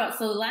want to talk about,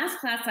 so the last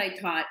class I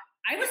taught,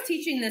 I was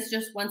teaching this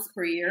just once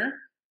per year,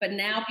 but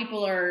now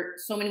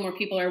so many more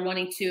people are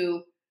wanting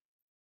to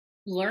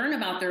learn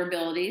about their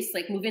abilities,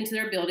 like move into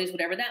their abilities,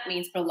 whatever that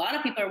means. But a lot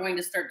of people are wanting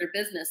to start their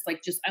business,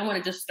 like, just I want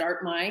to just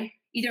start my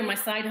either my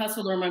side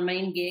hustle or my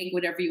main gig,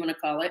 whatever you want to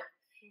call it.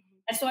 Mhm.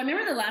 And so I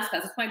remember the last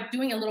class. That's why I'm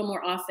doing a little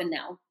more often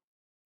now.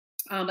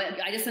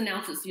 But I just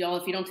announced it, so y'all,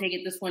 if you don't take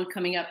it, this one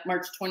coming up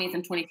March 20th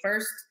and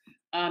 21st,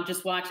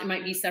 just watch. It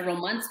might be several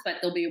months, but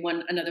there'll be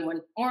another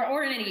one,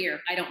 or in a year.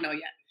 I don't know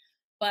yet.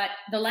 But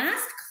the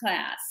last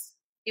class,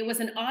 it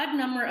was an odd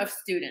number of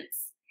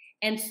students.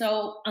 And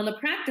so on the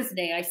practice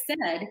day, I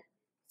said,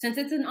 since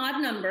it's an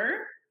odd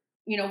number,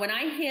 when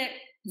I hit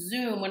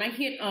Zoom, when I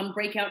hit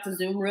breakout to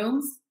Zoom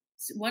rooms,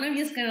 one of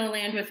you is going to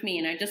land with me.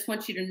 And I just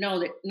want you to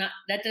know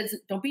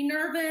don't be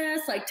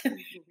nervous. Like,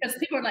 because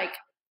people are like,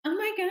 oh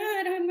my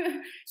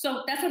God.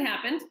 So that's what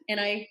happened.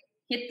 And I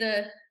hit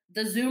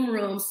the Zoom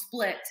room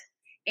split.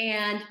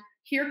 And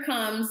here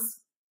comes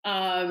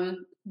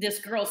this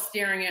girl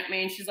staring at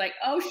me, and she's like,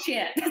 "Oh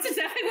shit!" That's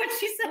exactly what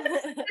she said.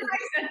 And I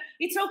said,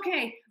 "It's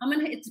okay.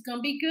 It's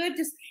gonna be good."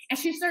 And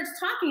she starts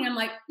talking. I'm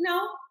like,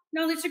 "No,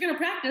 no, that you're gonna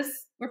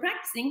practice. We're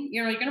practicing.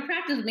 You're gonna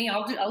practice with me.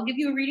 I'll give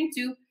you a reading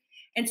too."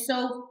 And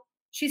so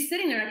she's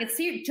sitting there. I could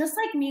see her just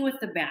like me with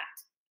the bat.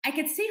 I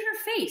could see her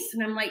face,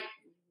 and I'm like,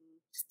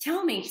 "Just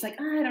tell me." She's like,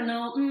 "Oh, I don't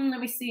know. Let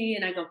me see."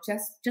 And I go,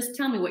 "Just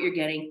tell me what you're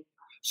getting."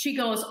 She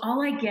goes,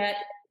 "All I get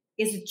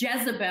is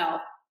Jezebel."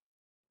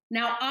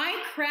 Now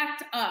I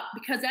cracked up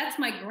because that's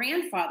my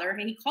grandfather,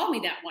 and he called me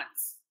that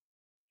once.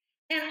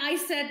 And I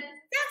said,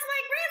 "That's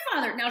my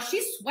grandfather." Now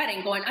she's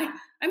sweating, going,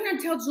 I'm going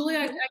to tell Julia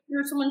I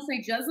heard someone say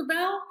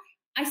Jezebel.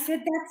 I said,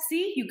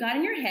 see, you got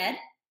in your head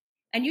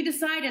and you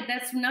decided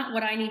that's not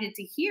what I needed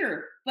to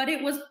hear, but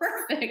it was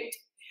perfect."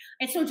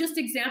 And so just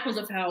examples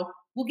of how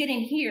we'll get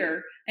in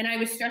here. And I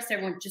would stress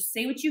everyone, just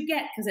say what you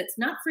get, because it's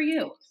not for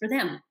you, it's for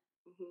them.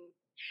 Mhm.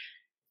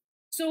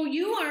 So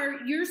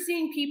you're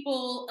seeing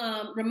people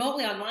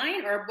remotely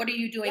online, or what are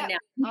you doing Yeah,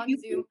 now? on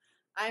Zoom.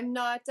 I'm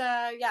not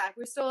yeah,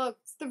 we're still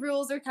the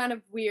rules are kind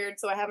of weird,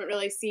 so I haven't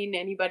really seen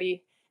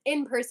anybody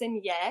in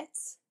person yet,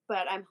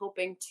 but I'm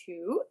hoping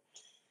to.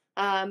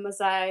 As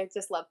I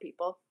just love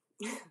people.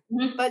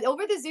 Mhm. But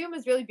over the Zoom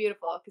is really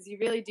beautiful because you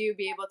really do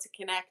be able to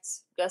connect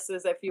just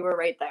as if you were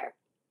right there.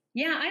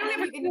 Yeah, I And don't then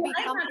ever you can feel be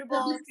I don't feel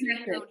comfortable because you're in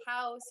your disconnected. own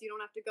house. You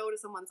don't have to go to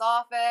someone's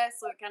office.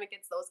 So it kind of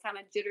gets those kind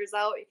of jitters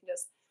out. You can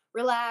just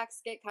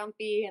relax, get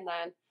comfy, and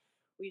then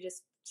we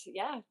just,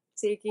 yeah,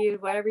 take you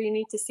wherever you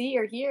need to see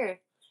or hear.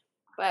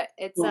 But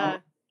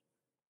Wow.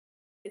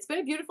 it's been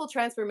a beautiful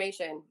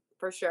transformation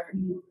for sure.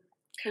 Mhm.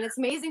 And it's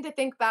amazing to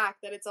think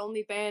back that it's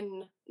only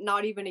been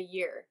not even a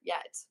year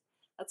yet.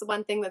 That's the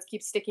one thing that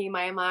keeps sticking in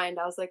my mind.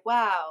 I was like,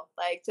 wow,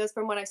 like just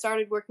from when I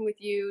started working with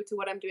you to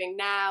what I'm doing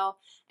now.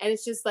 And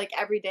it's just like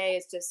every day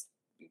is just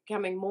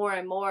becoming more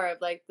and more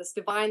of like this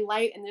divine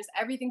light. And there's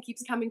everything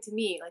keeps coming to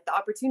me, like the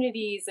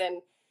opportunities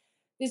and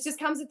it just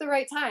comes at the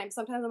right time.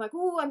 Sometimes I'm like,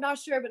 oh, I'm not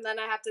sure, but then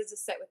I have to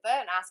just sit with it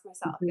and ask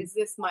myself, Mhm. is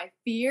this my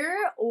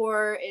fear,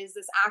 or is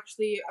this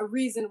actually a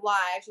reason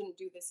why I shouldn't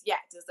do this yet?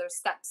 Is there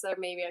steps that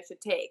maybe I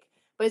should take?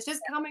 But it's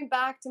just coming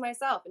back to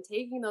myself and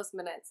taking those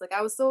minutes. Like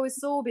I was always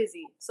so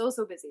busy, so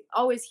busy,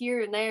 always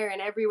here and there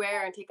and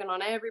everywhere and taking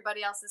on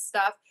everybody else's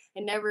stuff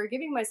and never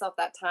giving myself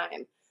that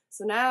time.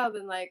 So now I've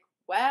been like,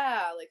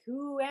 wow, like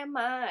who am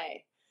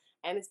I?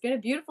 And it's been a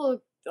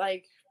beautiful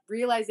like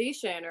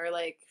realization or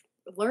like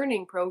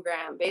learning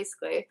program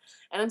basically,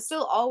 and I'm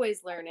still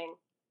always learning,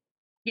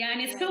 Yeah, and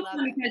it's and I so love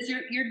fun it. because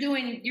you're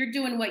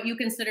doing what you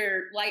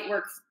consider light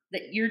work,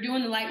 that you're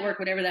doing the light work,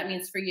 whatever that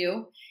means for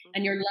you,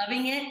 and Mhm. you're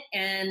loving it,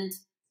 and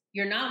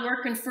you're not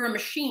working for a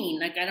machine.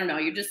 Like, I don't know,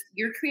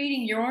 you're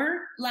creating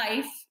your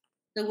life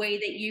the way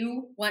that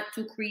you want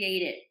to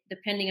create it,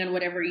 depending on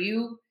whatever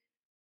you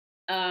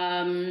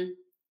um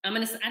I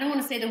don't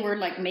want to say the word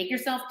like make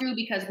yourself do,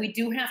 because we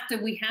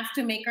have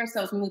to make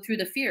ourselves move through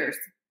the fears.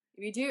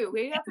 We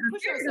have to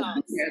push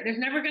ourselves. There's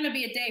never going to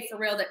be a day for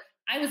real that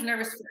I was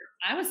nervous.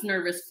 I was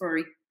nervous for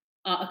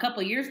a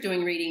couple years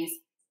doing readings,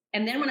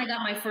 and then when I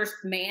got my first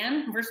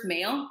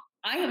male,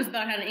 I was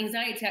about to have an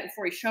anxiety attack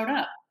before he showed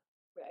up.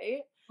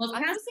 Right? Well,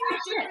 I'm past noticing that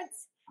the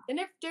shit.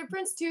 difference,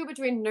 difference too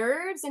between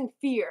nerves and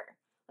fear.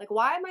 Like,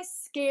 why am I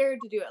scared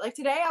to do it? Like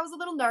today, I was a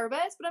little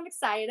nervous, but I'm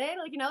excited.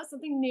 Like,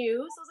 something new.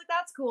 So I was like,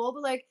 that's cool.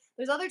 But like,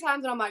 there's other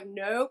times when I'm like,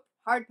 nope,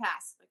 hard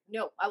pass. Like,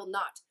 no, I will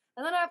not.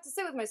 And then I have to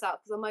sit with myself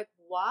because I'm like,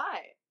 why?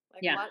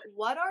 Like, Yeah,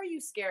 what are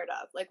you scared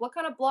of? Like, what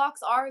kind of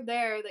blocks are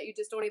there that you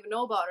just don't even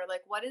know about? Or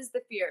like, what is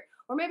the fear?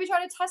 Or maybe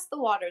try to test the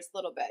waters a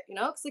little bit,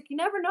 Because like, you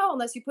never know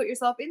unless you put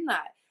yourself in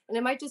that. And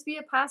it might just be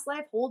a past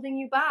life holding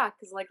you back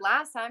because, like,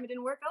 last time it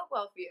didn't work out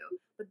well for you,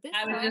 but this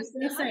I was time just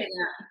going it to say might,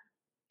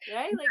 that.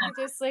 right? Like,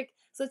 it just like,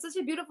 so it's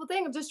such a beautiful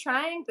thing of just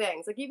trying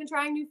things, like even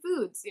trying new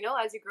foods.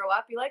 As you grow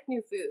up, you like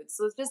new foods.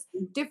 So it's just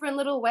different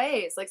little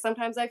ways. Like,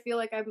 sometimes I feel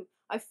like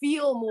I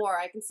feel more,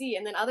 I can see.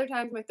 And then other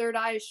times my third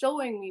eye is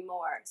showing me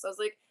more. So it's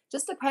like,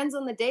 just depends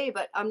on the day,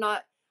 but I'm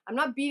not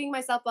beating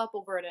myself up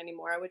over it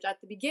anymore, which at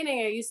the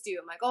beginning I used to.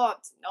 I'm like, oh,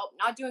 nope,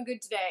 not doing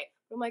good today.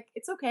 But I'm like,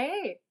 it's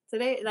okay.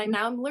 Today, like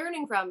now I'm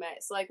learning from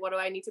it. So like, what do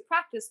I need to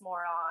practice more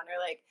on? Or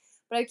like,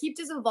 but I keep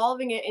just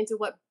evolving it into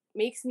what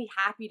makes me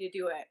happy to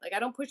do it. Like I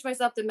don't push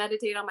myself to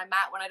meditate on my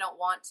mat when I don't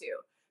want to.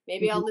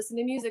 Maybe Mhm. I'll listen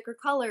to music or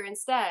color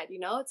instead.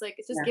 It's like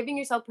it's just Yeah. giving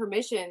yourself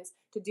permissions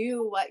to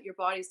do what your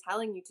body's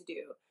telling you to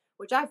do,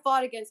 which I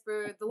fought against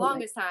for the Totally.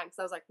 longest time. Because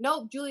I was like,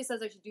 nope, Julie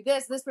says I should do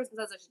this. This person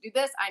says I should do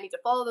this. I need to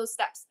follow those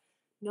steps.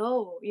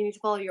 No, you need to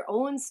follow your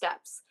own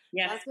steps. So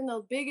Yes. that's been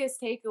the biggest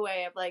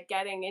takeaway of like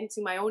getting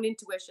into my own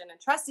intuition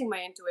and trusting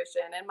my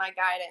intuition and my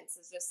guidance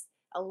is just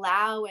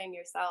allowing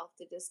yourself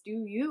to just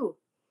do you,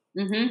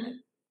 Hmm.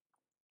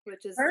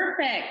 which is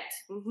Perfect.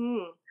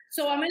 So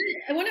so I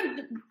want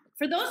to,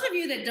 for those of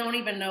you that don't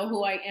even know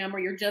who I am, or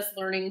you're just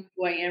learning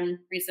who I am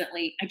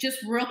recently, I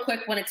just real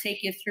quick want to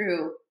take you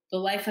through the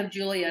life of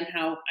Julia and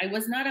how I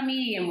was not a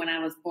medium when I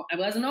was born. I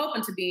wasn't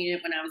open to being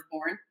it when I was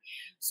born.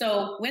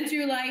 So went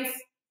through life,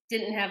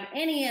 didn't have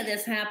any of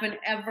this happen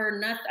ever.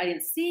 Nothing. I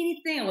didn't see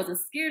anything. I wasn't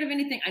scared of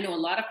anything. I know a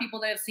lot of people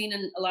that have seen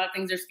and a lot of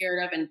things they're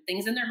scared of and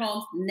things in their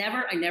homes.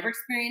 I never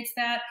experienced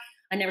that.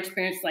 I never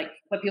experienced like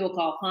what people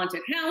call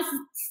haunted house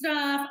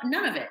stuff.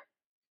 None of it.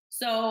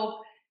 So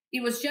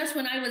it was just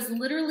when I was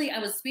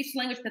speech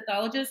language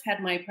pathologist, had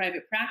my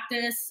private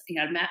practice.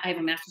 I have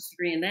a master's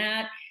degree in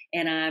that,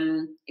 and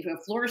I'm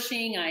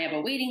flourishing. I have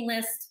a waiting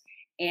list,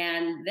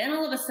 and then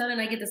all of a sudden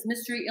I get this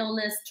mystery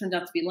illness. Turns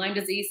out to be Lyme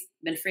disease.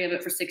 Been free of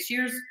it for 6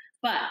 years,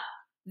 but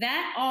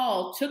that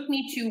all took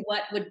me to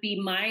what would be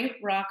my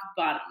rock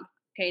bottom.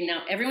 Okay,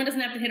 now everyone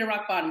doesn't have to hit a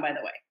rock bottom, by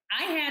the way.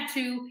 I had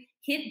to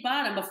hit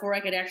bottom before I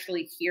could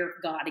actually hear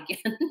God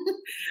again.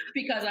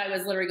 Because I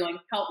was literally going,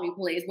 help me,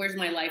 please. Where's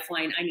my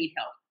lifeline? I need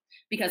help.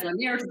 Because my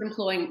marriage was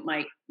imploding,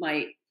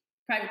 my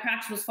private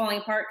practice was falling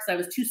apart because I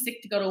was too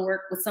sick to go to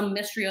work with some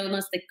mystery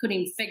illness they couldn't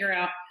even figure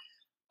out.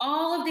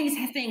 All of these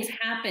things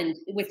happened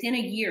within a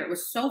year. It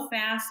was so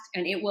fast,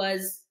 and it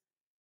was.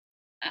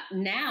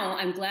 Now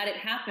I'm glad it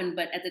happened,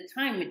 but at the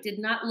time it did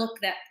not look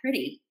that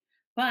pretty.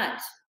 But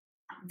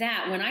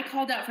that when I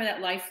called out for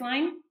that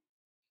lifeline,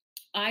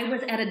 I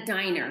was at a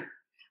diner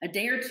a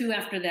day or two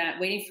after that,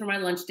 waiting for my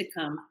lunch to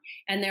come.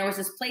 And there was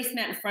this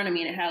placemat in front of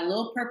me, and it had a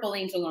little purple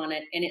angel on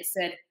it. And it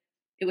said,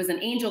 it was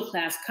an angel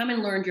class, come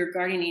and learn your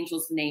guardian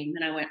angel's name.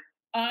 And I went,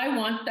 I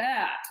want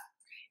that.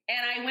 And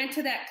I went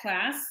to that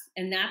class,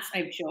 and that's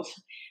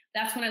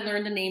when I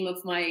learned the name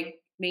of my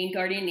main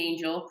guardian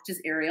angel, which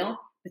is Ariel.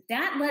 But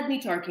that led me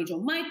to Archangel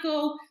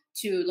Michael,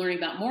 to learning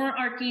about more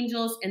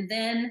archangels. And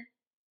then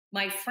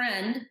my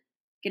friend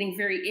getting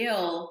very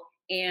ill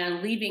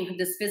and leaving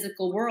this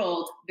physical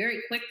world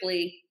very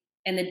quickly.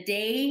 And the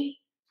day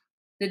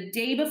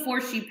before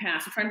she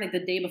passed, I'm trying to think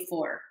the day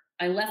before,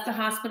 I left the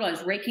hospital, I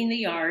was raking the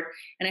yard,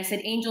 and I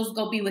said, Angels,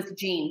 go be with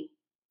Jean.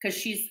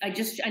 Because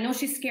I know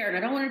she's scared. I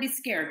don't want her to be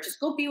scared.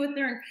 Just go be with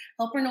her and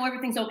help her know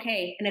everything's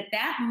okay. And at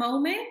that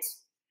moment,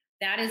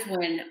 that is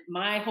when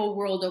my whole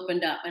world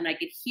opened up and I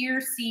could hear,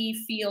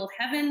 see, feel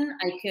heaven.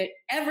 I could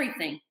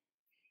everything.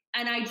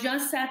 And I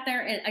just sat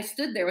there and I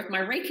stood there with my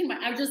rake in my,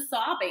 I was just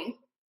sobbing,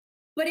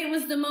 but it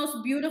was the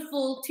most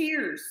beautiful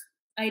tears.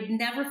 I'd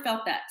never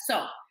felt that.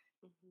 So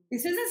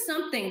this isn't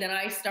something that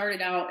I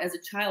started out as a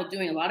child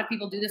doing. A lot of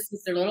people do this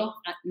since they're little.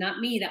 Not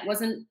me. That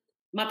wasn't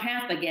my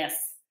path, I guess.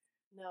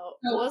 No,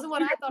 it wasn't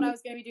what I thought I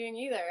was going to be doing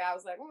either. I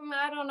was like,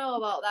 I don't know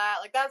about that.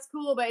 Like, that's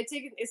cool, but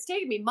it's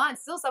taken me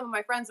months. Still, some of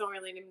my friends don't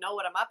really even know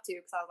what I'm up to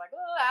because I was like,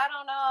 oh, I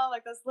don't know.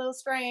 Like, that's a little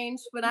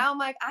strange. But now I'm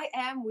like, I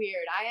am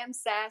weird. I am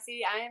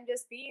sassy. I am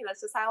just me.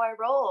 That's just how I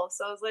roll.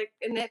 So I was like,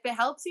 and if it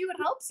helps you,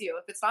 it helps you.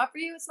 If it's not for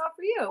you, it's not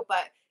for you.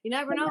 But you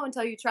never know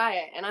until you try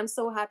it. And I'm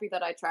so happy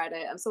that I tried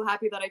it. I'm so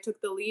happy that I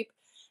took the leap.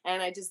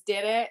 And I just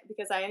did it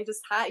because I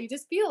just you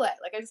just feel it.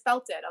 Like I just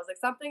felt it. I was like,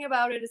 something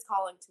about it is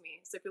calling to me.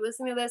 So if you're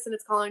listening to this and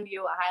it's calling to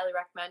you, I highly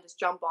recommend just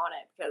jump on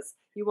it because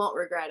you won't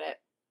regret it.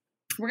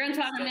 We're going to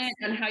talk a minute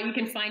on how you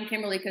can find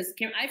Kimberly because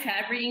I've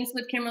had readings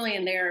with Kimberly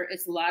and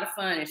it's a lot of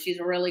fun and she's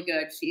really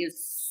good. She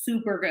is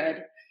super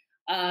good.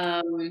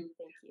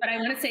 But I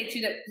want to say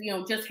too that,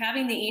 just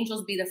having the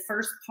angels be the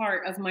first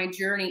part of my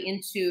journey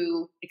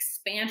into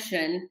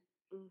expansion,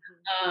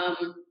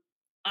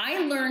 I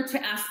learned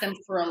to ask them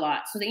for a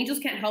lot. So the angels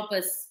can't help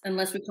us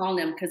unless we call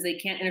them because they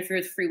can't interfere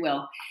with free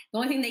will. The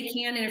only thing they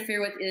can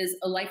interfere with is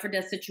a life or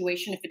death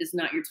situation if it is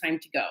not your time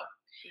to go.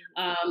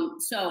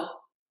 So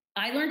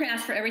I learned to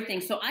ask for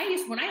everything. So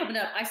when I opened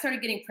up, I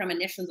started getting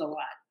premonitions a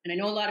lot. And I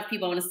know a lot of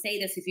people, I want to say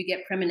this, if you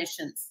get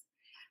premonitions,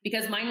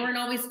 because mine weren't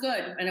always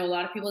good. I know a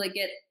lot of people that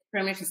get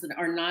premonitions that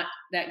are not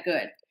that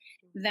good,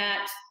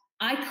 that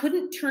I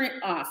couldn't turn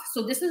it off.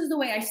 So this is the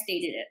way I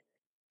stated it.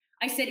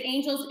 I said,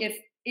 angels,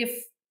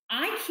 if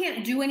I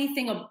can't do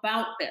anything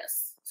about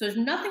this, so there's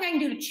nothing I can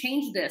do to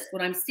change this,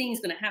 what I'm seeing is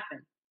going to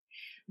happen,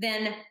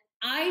 then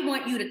I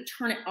want you to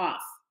turn it off.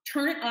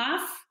 Turn it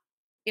off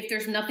if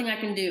there's nothing I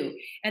can do.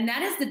 And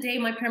that is the day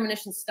my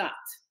premonition stopped.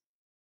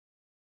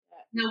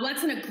 Now,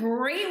 once in a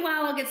great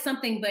while, I'll get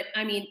something, but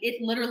I mean,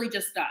 it literally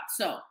just stopped.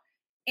 So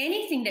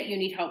anything that you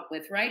need help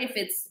with, right? If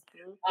it's,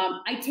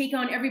 I take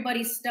on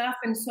everybody's stuff,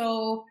 and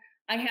so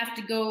I have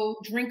to go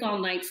drink all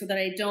night so that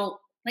I don't,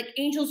 like,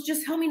 angels,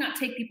 just help me not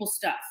take people's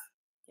stuff.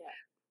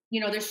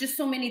 There's just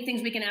so many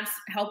things we can ask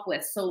help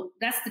with. So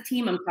that's the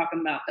team I'm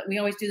talking about, that we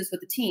always do this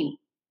with the team.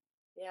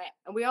 Yeah.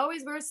 And we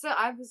always were,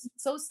 I was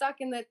so stuck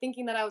in the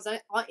thinking that I was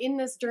in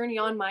this journey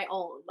on my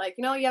own. Like,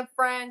 you have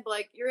friends,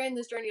 like you're in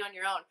this journey on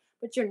your own,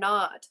 but you're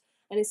not.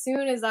 And as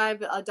soon as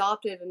I've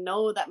adopted and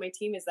know that my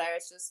team is there,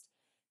 it's just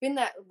been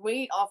that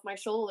weight off my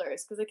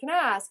shoulders because I can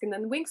ask and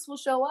then winks will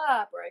show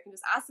up, or I can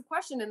just ask the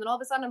question. And then all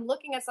of a sudden I'm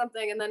looking at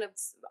something and then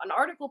an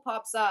article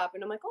pops up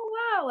and I'm like,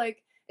 oh, wow.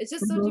 Like, it's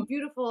just such a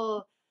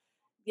beautiful,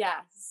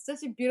 it's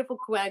such a beautiful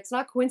it's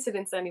not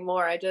coincidence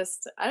anymore. I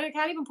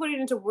can't even put it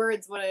into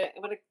words what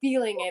a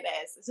feeling it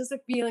is. It's just a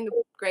feeling of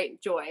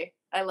great joy.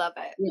 I love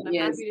it. And I'm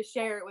happy to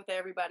share it with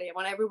everybody. I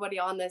want everybody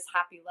on this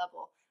happy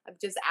level of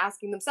just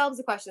asking themselves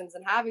the questions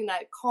and having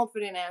that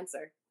confident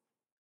answer.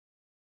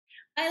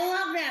 I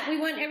love that. We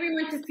want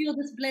everyone to feel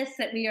this bliss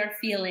that we are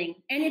feeling.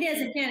 And it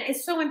is, again,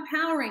 it's so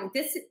empowering.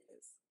 This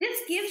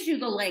gives you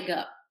the leg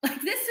up.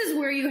 Like, this is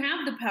where you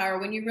have the power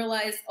when you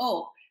realize,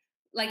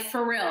 like,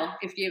 for real,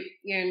 if you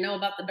know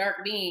about the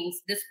dark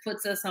beings, this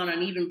puts us on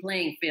an even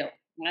playing field.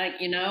 Like,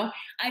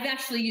 I've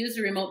actually used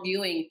the remote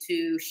viewing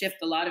to shift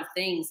a lot of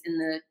things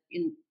in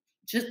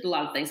just a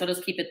lot of things. I'll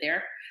just keep it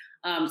there.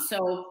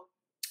 So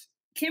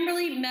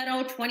Kimberly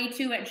Meadow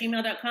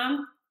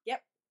 22@gmail.com.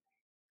 Yep.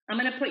 I'm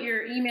going to put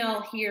your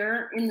email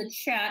here in the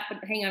chat, but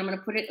hang on, I'm going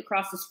to put it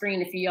across the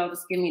screen if y'all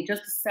just give me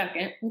just a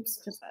second.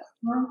 Oops,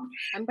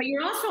 but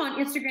you're also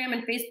on Instagram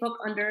and Facebook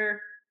under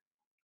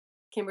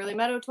Kimberly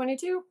Meadow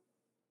 22.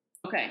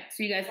 Okay,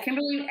 so you guys,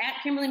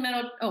 Kimberly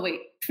Meadow. Oh, wait.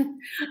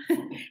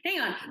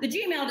 Hang on. The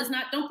Gmail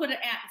don't put an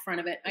at in front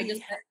of it. I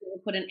just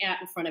put an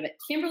at in front of it.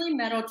 Kimberly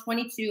Meadow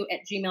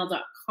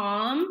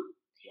 22@gmail.com.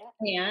 Yeah.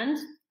 And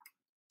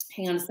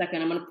hang on a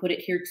second. I'm going to put it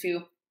here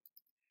too.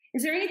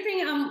 Is there anything,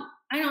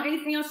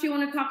 anything else you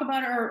want to talk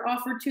about or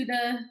offer to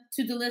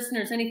the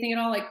listeners? Anything at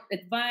all, like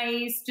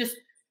advice, just,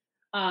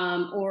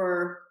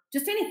 or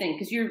just anything?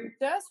 Because you're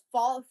just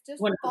follow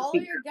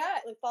your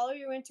gut, like follow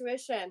your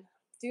intuition.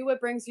 Do what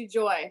brings you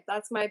joy.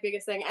 That's my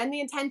biggest thing. And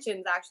the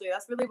intentions, actually.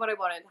 That's really what I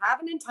wanted.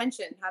 Have an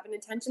intention. Have an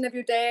intention of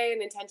your day,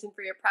 an intention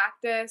for your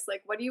practice.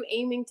 Like, what are you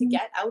aiming to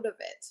get out of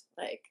it?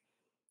 Like,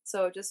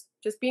 so just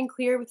being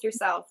clear with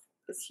yourself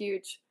is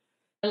huge.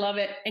 I love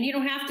it. And you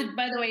don't have to,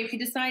 by the way, if you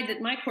decide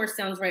that my course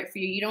sounds right for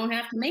you, you don't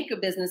have to make a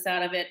business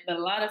out of it. But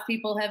a lot of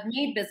people have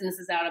made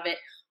businesses out of it,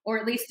 or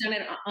at least done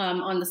it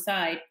on the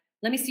side.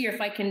 Let me see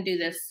if I can do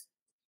this.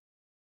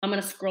 I'm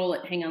going to scroll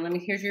it. Hang on.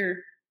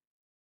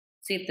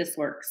 See if this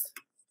works.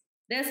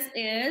 This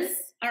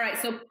is, all right,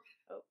 so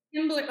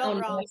Kimberly,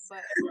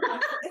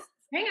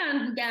 hang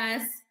on,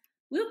 guys.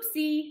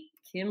 Whoopsie.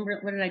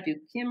 What did I do?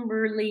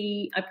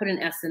 Kimberly, I put an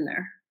S in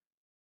there.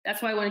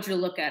 That's why I wanted you to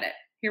look at it.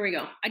 Here we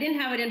go. I didn't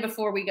have it in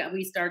before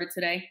we started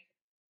today.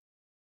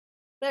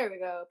 There we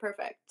go.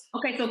 Perfect.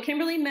 Okay, so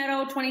Kimberly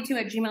Meadow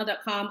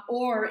 22@gmail.com,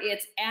 or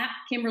it's at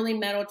Kimberly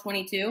Meadow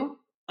 22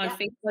 on Yeah.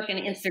 Facebook and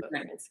Facebook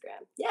Instagram. or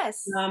Instagram.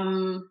 Yes.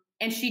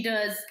 And she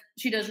does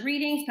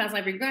readings, past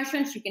life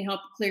regression. She can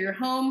help clear your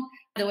home.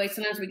 By the way,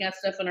 sometimes we got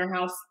stuff in our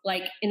house.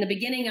 Like in the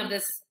beginning of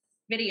this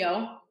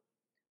video,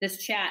 this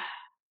chat,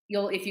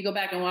 if you go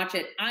back and watch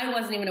it, I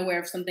wasn't even aware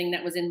of something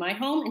that was in my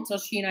home until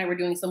she and I were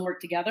doing some work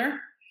together.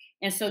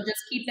 And so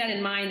just keep that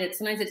in mind, that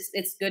sometimes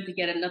it's good to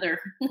get another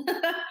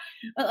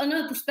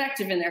another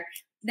perspective in there.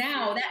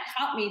 Now that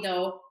taught me,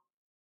 though,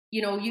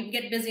 you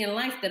get busy in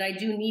life, that I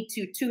do need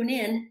to tune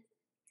in.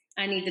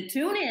 I need to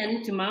tune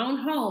in to my own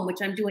home,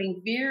 which I'm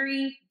doing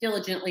very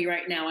diligently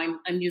right now.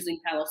 I'm using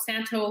Palo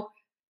Santo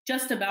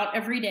just about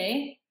every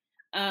day.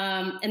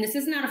 And this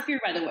is not a fear,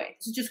 by the way.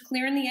 This is just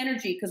clearing the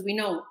energy, because we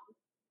know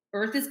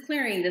Earth is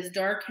clearing this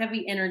dark,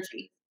 heavy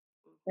energy,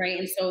 right?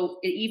 And so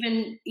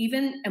even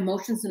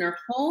emotions in our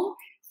home,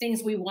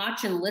 things we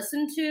watch and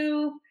listen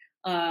to,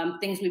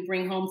 things we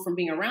bring home from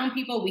being around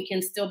people, we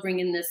can still bring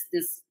in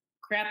this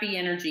crappy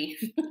energy.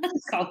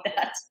 Let's call it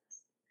that.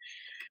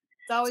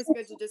 It's always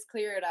good to just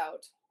clear it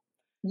out.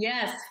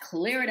 Yes,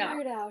 clear it out.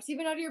 Clear it out.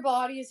 Even out of your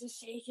body, is just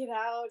shake it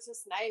out. It's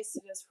just nice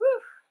to just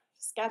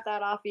get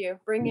that off you.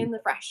 Bring in the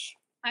fresh.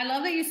 I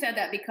love that you said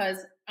that,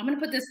 because I'm going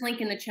to put this link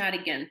in the chat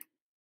again.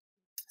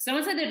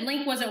 Someone said the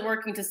link wasn't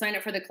working to sign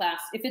up for the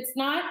class. If it's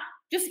not,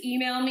 just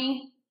email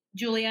me,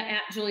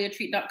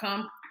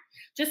 julia@juliatreat.com.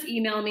 Just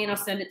email me and I'll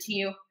send it to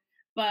you.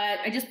 But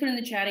I just put in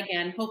the chat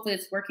again. Hopefully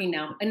it's working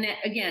now. And then,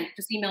 again,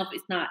 just email if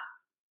it's not.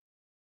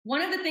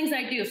 One of the things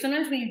I do,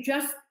 sometimes when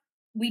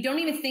we don't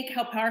even think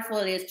how powerful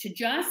it is to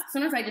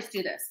sometimes I just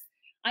do this.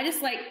 I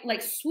just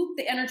like swoop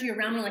the energy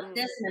around me like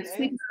this, and then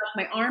sweep it off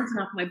my arms and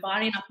off my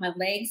body and off my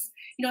legs.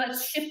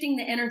 That's shifting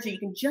the energy. You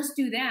can just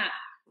do that.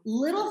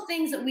 Little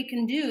things that we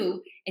can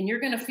do, and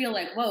you're going to feel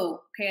like,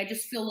 whoa, okay, I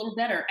just feel a little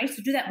better. I used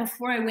to do that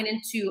before I went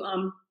into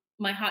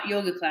my hot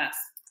yoga class.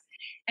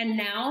 And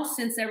now,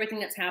 since everything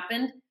that's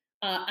happened,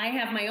 I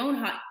have my own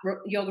hot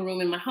yoga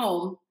room in my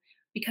home,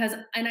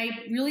 and I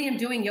really am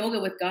doing yoga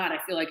with God. I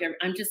feel like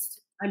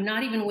I'm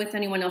not even with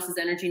anyone else's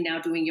energy now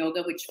doing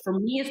yoga, which for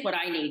me is what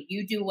I need.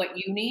 You do what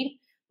you need.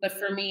 But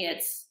for me,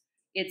 it's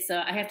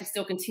I have to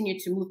still continue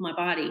to move my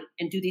body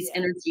and do these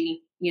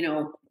energy,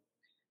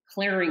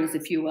 clearings,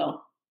 if you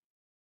will.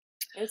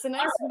 It's a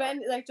nice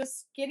like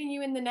just getting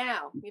you in the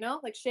now,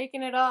 like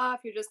shaking it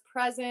off. You're just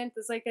present.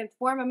 It's like a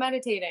form of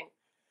meditating.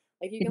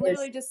 Like you can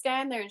literally just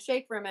stand there and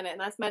shake for a minute, and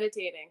that's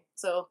meditating.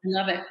 So I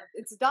love it.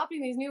 It's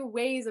adopting these new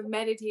ways of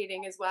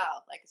meditating as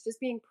well. Like it's just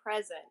being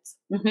present.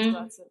 Mm-hmm. So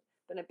that's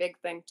been a big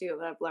thing too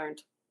that I've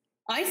learned.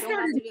 I don't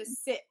have to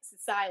just sit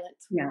silent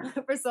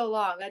for so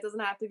long. That doesn't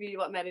have to be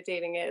what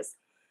meditating is.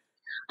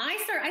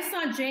 I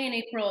saw Jay and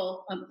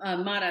April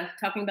Mata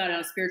talking about it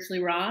on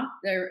Spiritually Raw.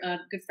 They're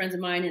good friends of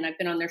mine, and I've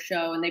been on their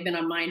show, and they've been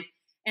on mine.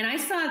 And I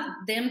saw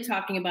them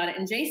talking about it.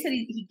 And Jay said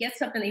he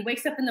gets up and he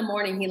wakes up in the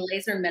morning, he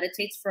lays there and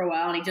meditates for a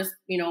while, and he just,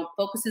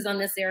 focuses on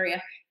this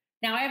area.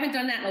 Now, I haven't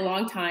done that in a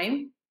long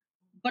time,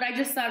 but I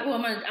just thought,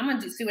 I'm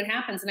gonna see what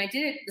happens. And I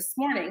did it this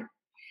morning.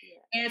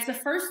 And it's the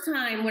first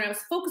time when I was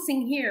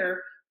focusing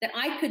here that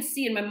I could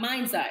see in my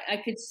mind's eye. I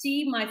could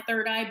see my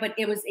third eye, but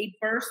it was a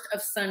burst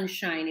of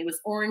sunshine. It was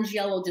orange,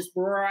 yellow, just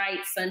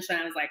bright sunshine.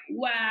 I was like,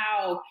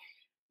 wow,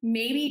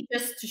 maybe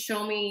just to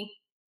show me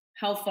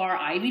how far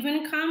I've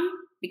even come,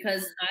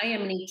 because I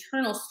am an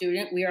eternal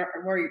student.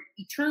 We're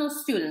eternal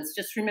students.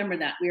 Just remember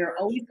that. We are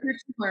always here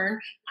to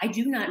learn. I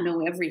do not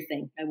know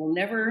everything. I will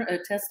never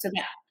attest to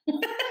that.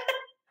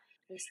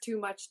 There's too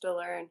much to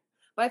learn.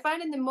 But I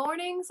find in the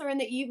mornings or in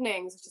the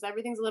evenings, it's just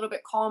everything's a little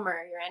bit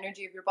calmer. Your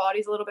energy of your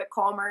body's a little bit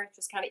calmer. It's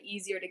just kind of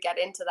easier to get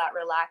into that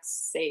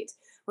relaxed state.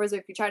 Whereas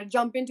if you try to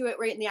jump into it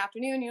right in the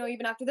afternoon,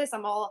 even after this,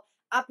 I'm all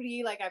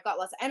uppity, like I've got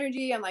lots of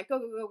energy. I'm like, go,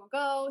 go, go, go,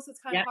 go. So it's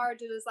kind of hard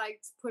to just like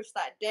push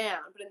that down.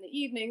 But in the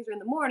evenings or in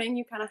the morning,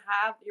 you kind of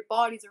have your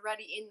body's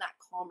already in that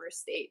calmer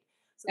state.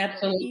 So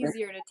it's really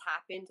easier to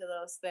tap into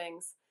those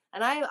things.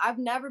 And I've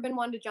never been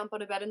one to jump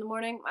out of bed in the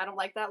morning. I don't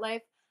like that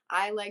life.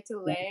 I like to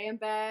lay in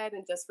bed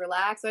and just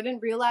relax. So I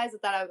didn't realize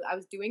that I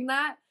was doing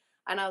that.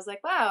 And I was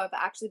like, wow, I've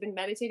actually been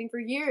meditating for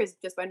years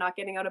just by not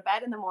getting out of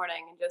bed in the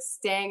morning and just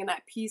staying in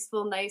that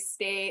peaceful, nice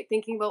state,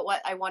 thinking about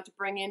what I want to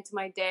bring into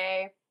my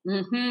day.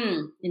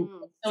 Mm-hmm.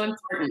 So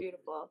important.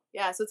 Beautiful.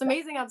 Yeah. So it's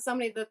amazing how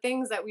the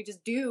things that we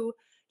just do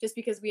just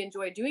because we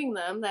enjoy doing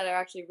them that are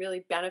actually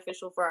really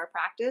beneficial for our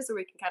practice, or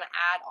we can kind of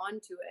add on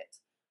to it.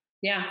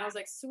 Yeah. And I was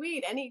like,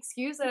 sweet, any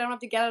excuse that I don't have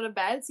to get out of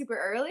bed super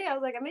early. I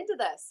was like, I'm into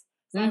this.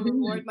 So I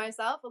reward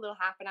myself a little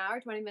half an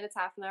hour, 20 minutes,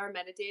 half an hour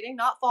meditating,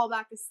 not fall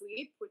back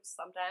asleep, which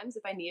sometimes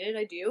if I need it,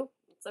 I do.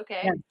 It's okay.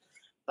 Yeah.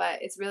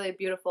 But it's really a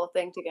beautiful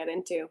thing to get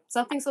into.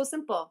 Something so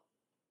simple.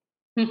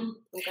 I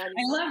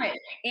love it.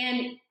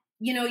 And,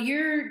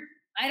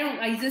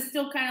 is this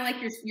still kind of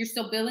like you're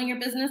still building your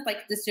business like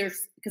this year?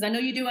 Because I know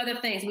you do other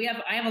things.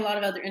 I have a lot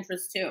of other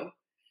interests too.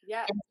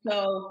 Yeah. And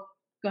so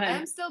Go ahead.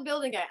 I'm still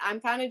building it. I'm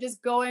kind of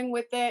just going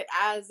with it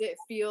as it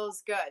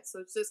feels good. So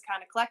it's just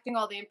kind of collecting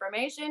all the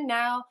information.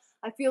 Now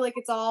I feel like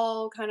it's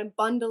all kind of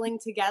bundling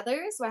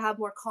together. So I have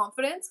more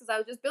confidence because I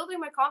was just building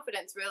my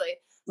confidence really.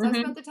 So I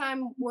Mhm. spent the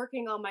time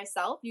working on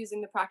myself,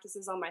 using the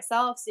practices on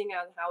myself, seeing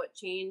how it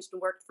changed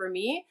and worked for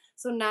me.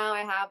 So now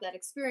I have that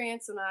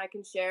experience. So now I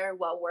can share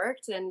what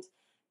worked. And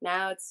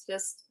now it's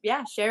just,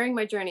 yeah, sharing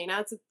my journey.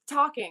 Now it's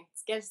talking,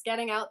 just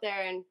getting out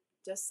there and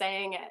just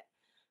saying it,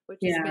 which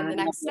has Yeah, been I the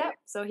love next it. step.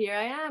 So here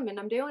I am and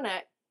I'm doing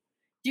it.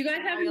 Do you So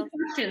guys now have any you'll,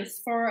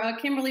 questions for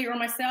Kimberly or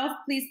myself?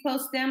 Please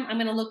post them. I'm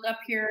going to look up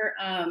here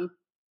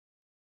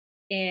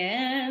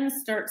and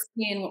start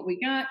seeing what we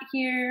got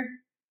here.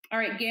 All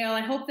right, Gail,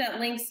 I hope that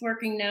link's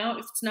working now.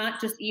 If it's not,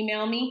 just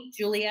email me,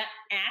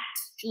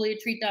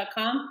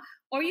 julia@juliatreat.com,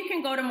 or you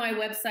can go to my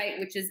website,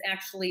 which is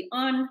actually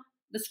on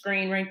the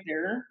screen right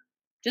there.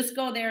 Just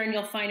go there and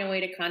you'll find a way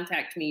to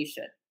contact me. You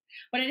should.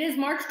 But it is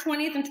March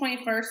 20th and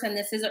 21st, and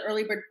this is an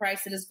early bird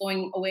price that is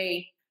going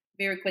away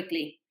very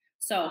quickly.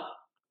 So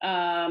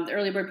the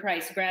early bird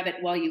price, grab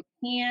it while you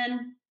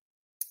can.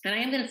 And I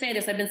am going to say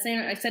this. I've been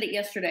saying it. I said it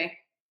yesterday.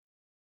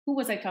 Who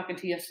was I talking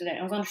to yesterday?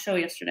 I was on a show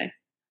yesterday.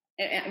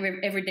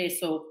 Every day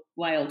so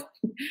wild.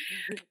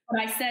 But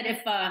I said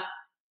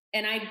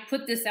and I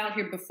put this out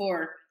here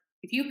before.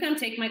 If you come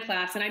take my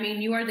class, and I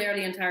mean you are there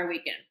the entire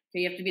weekend.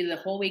 Okay, you have to be the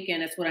whole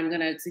weekend. That's what I'm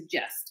going to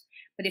suggest.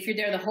 But if you're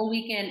there the whole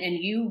weekend and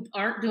you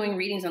aren't doing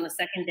readings on the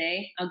second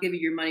day, I'll give you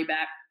your money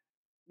back.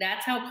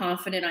 That's how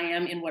confident I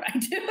am in what I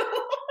do.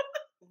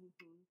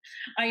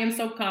 I am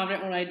so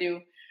confident when I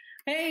do.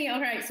 Hey,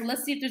 all right. So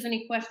let's see if there's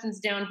any questions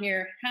down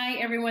here. Hi,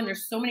 everyone.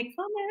 There's so many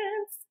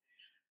comments.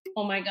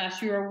 Oh my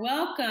gosh, you are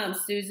welcome,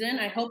 Susan.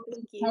 I hope this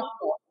is thank you.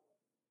 helpful.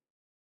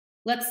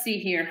 Let's see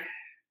here.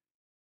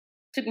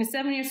 Took me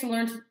 7 years to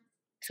learn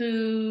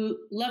to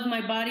love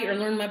my body or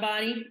learn my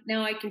body.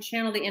 Now I can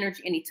channel the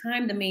energy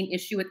anytime. The main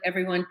issue with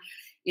everyone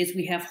is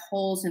we have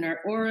holes in our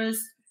auras.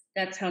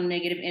 That's how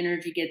negative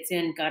energy gets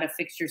in. Gotta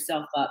fix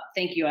yourself up.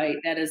 Thank you.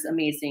 That is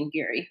amazing,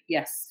 Gary.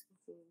 Yes,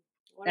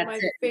 One of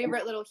that's my it.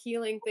 favorite little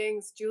healing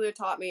things Julia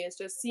taught me is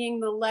just seeing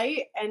the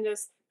light and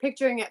just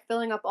picturing it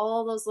filling up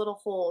all those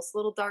little holes,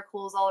 little dark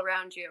holes all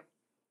around you.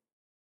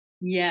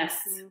 Yes.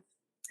 And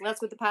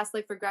that's what the past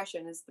life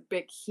regression is, the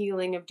big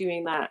healing of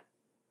doing that.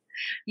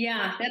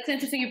 Yeah, that's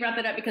interesting you brought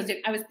that up because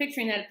I was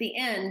picturing that at the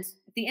end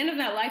of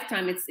that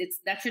lifetime, it's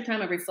that's your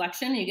time of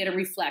reflection. You get to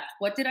reflect.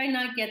 What did I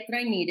not get that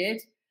I needed?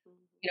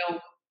 You know,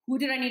 who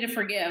did I need to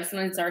forgive?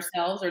 Sometimes it's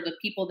ourselves or the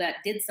people that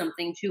did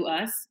something to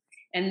us.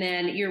 And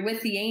then you're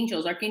with the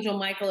angels. Archangel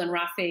Michael and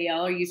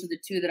Raphael are usually the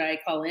two that I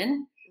call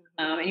in.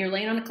 And you're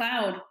laying on a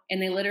cloud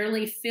and they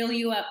literally fill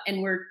you up.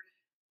 And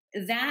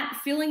that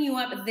filling you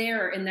up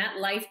there in that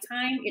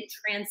lifetime, it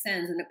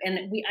transcends.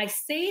 I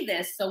say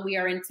this, so we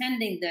are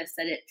intending this,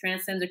 that it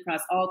transcends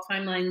across all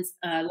timelines,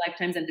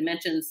 lifetimes, and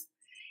dimensions.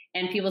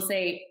 And people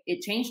say,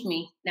 it changed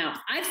me. Now,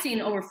 I've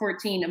seen over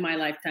 14 of my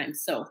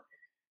lifetimes. So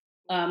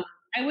I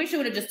wish I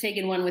would have just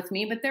taken one with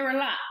me, but there were a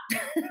lot.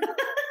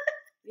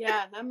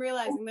 Yeah, I'm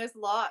realizing there's a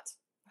lot.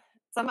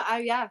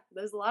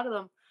 There's a lot of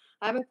them.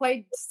 I haven't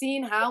quite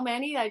seen how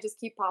many. I just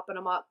keep popping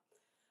them up.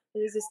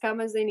 They just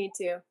come as they need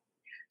to.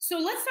 So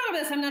let's talk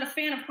about this. I'm not a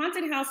fan of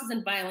haunted houses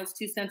and violence.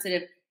 Too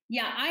sensitive.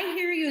 Yeah, I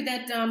hear you.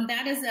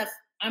 That is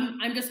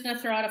I'm just going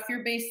to throw out a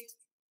fear-based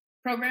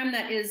program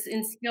that is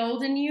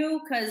instilled in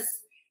you because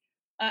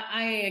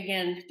I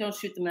again don't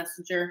shoot the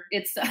messenger.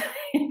 It's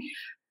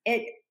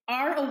it.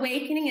 Our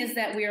awakening is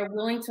that we are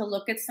willing to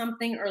look at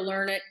something or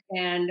learn it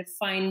and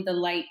find the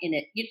light in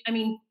it.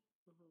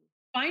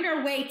 Find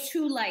our way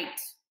to light.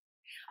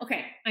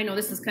 Okay, I know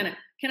this is kind of.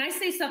 Can I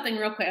say something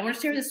real quick? I want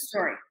to share this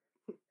story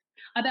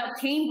about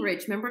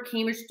Cambridge. Remember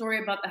Cambridge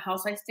story about the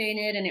house I stayed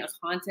in and it was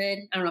haunted?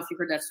 I don't know if you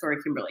heard that story,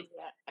 Kimberly.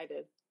 Yeah, I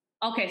did.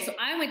 Okay, so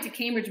I went to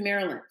Cambridge,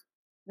 Maryland,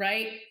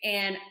 right?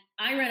 And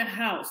I rent a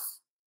house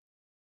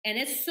and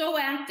it's so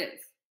active.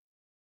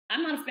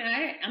 I'm not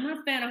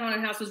a fan of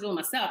haunted houses really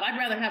myself. I'd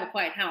rather have a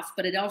quiet house,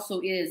 but it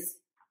also is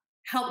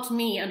helped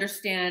me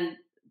understand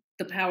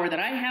the power that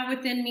I have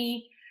within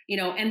me,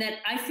 and that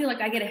I feel like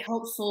I get to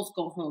help souls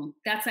go home.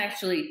 That's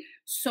actually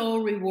so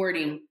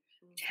rewarding.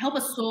 To help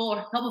a soul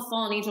or help a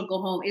fallen angel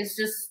go home is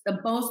just the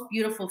most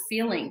beautiful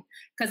feeling.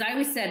 Because I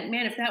always said,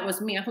 man, if that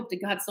was me, I hope to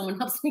God someone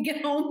helps me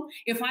get home.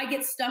 If I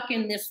get stuck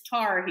in this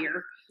tar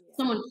here,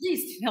 someone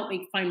please help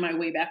me find my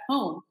way back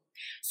home.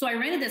 So I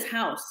rented this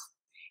house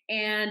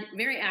and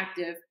very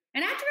active.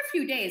 And after a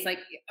few days,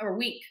 or a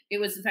week, it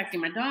was affecting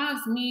my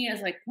dogs, me. I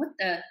was like, what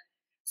the?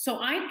 So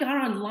I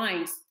got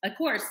online. Of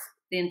course,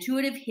 the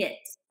intuitive hit.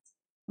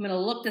 I'm going to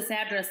look this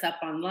address up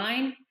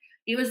online.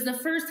 It was the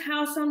first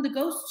house on the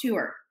ghost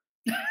tour.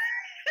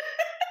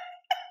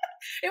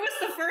 It was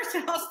the first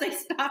house they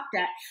stopped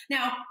at.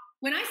 Now,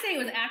 when I say it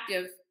was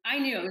active, I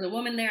knew it was a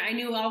woman there. I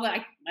knew all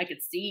that. I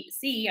could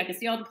see. I could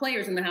see all the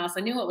players in the house.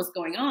 I knew what was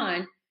going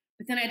on.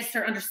 But then I had to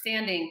start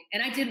understanding.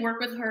 And I did work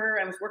with her.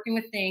 I was working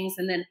with things.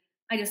 And then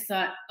I just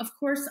thought, of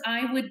course,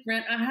 I would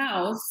rent a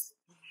house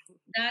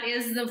that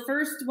is the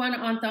first one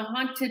on the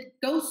haunted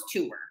ghost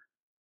tour.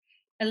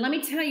 And let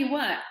me tell you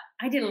what,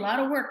 I did a lot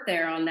of work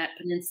there on that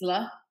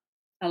peninsula,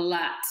 a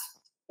lot.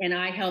 And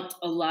I helped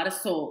a lot of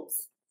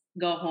souls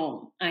go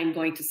home. I'm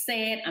going to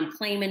say it, I'm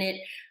claiming it,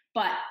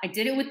 but I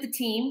did it with the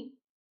team.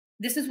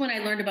 This is when I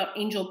learned about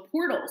angel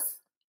portals.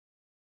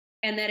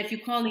 And that if you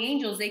call the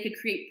angels, they could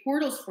create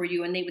portals for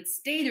you and they would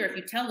stay there if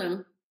you tell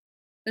them,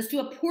 let's do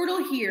a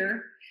portal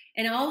here.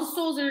 And all the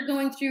souls that are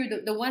going through,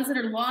 the ones that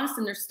are lost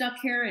and they're stuck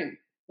here and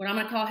what I'm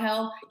going to call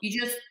hell,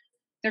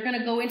 they're going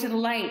to go into the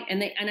light.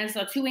 And I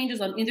saw two angels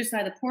on either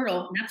side of the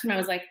portal. And that's when I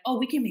was like, oh,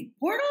 we can make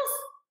portals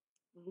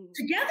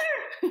together.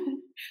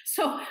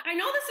 So I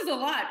know this is a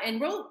lot, and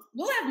we'll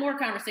have more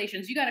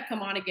conversations. You got to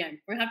come on again.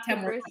 We'll have to have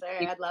more. For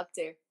sure. I'd love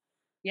to.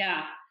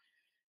 Yeah.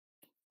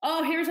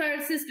 Oh, here's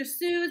our sister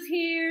Sue's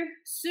here.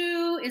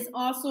 Sue is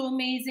also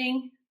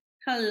amazing.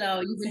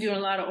 Hello. You've been doing a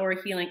lot of aura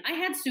healing. I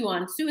had Sue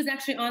on. Sue is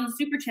actually on the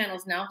super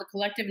channels now, the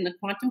Collective and the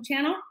Quantum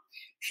channel.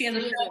 She has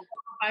a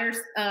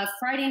show,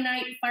 Friday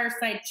night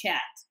fireside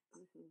chat.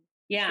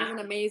 Yeah. She's an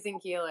amazing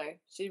healer.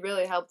 She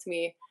really helped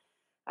me.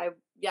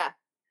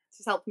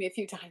 She's helped me a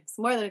few times,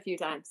 more than a few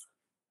times.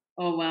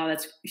 Oh, wow.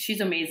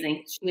 She's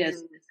amazing. She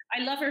is.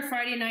 I love her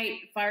Friday night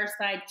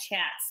fireside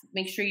chats.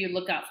 Make sure you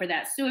look out for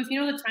that. Sue, if you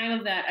know the time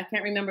of that, I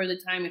can't remember the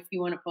time if you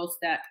want to post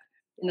that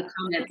in the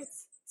comments. I think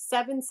it's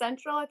 7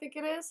 Central, I think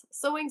it is.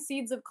 Sowing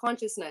Seeds of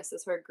Consciousness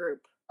is her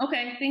group.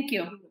 Okay, thank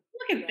you.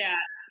 Look at that.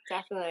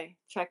 Definitely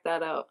check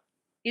that out.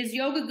 Is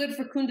yoga good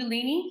for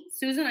Kundalini?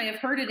 Susan, I have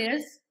heard it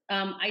is.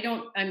 I've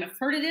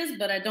heard it is,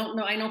 but I don't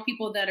know. I know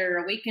people that are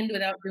awakened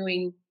without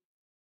doing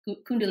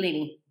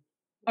Kundalini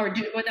or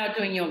without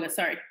doing yoga.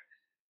 Sorry.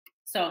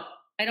 So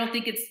I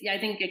think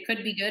it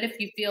could be good if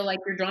you feel like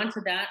you're drawn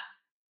to that.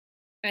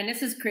 And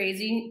this is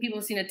crazy. People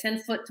have seen a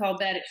 10-foot tall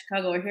bed at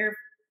Chicago here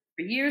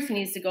for years. He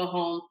needs to go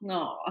home.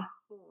 No.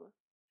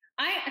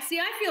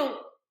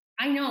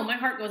 I know my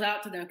heart goes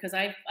out to them because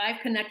I've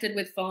connected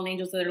with fallen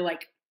angels that are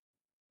like,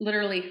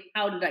 literally,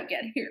 how did I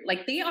get here?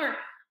 Like they are,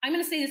 I'm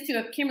going to say this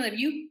too, Kimberly,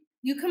 if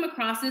you come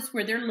across this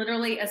where they're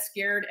literally as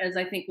scared as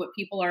I think what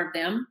people are of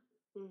them.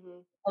 Mm-hmm.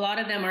 A lot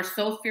of them are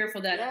so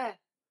fearful that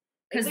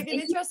it's like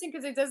interesting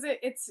because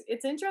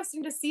it's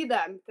interesting to see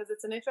them because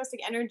it's an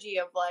interesting energy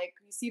of like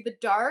you see the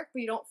dark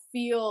but you don't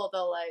feel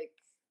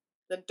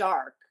the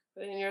dark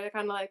and you're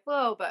kind of like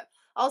whoa. But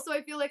also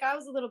I feel like I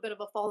was a little bit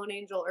of a fallen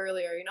angel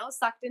earlier,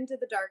 sucked into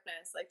the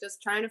darkness, like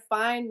just trying to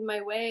find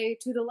my way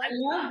to the light. I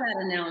love that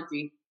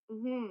analogy.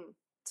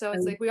 So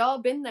it's like we all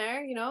been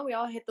there, we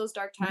all hit those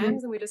dark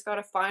times and we just got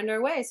to find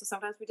our way. So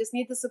sometimes we just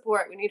need the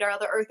support. We need our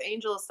other earth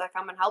angels to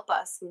come and help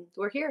us. And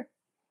we're here.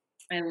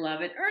 I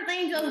love it. Earth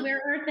angels,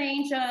 we're earth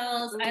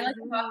angels. I like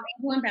to call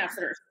angel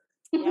ambassadors.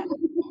 Yeah,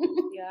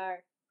 we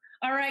are.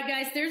 All right,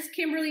 guys, there's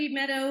Kimberly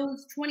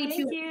Meadows 22.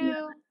 Thank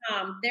you.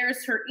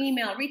 There's her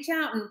email. Reach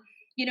out and,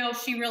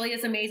 she really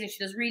is amazing.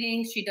 She does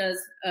readings. She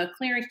does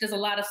clearing. She does a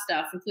lot of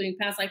stuff, including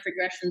past life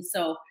regression.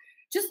 So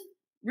just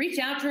reach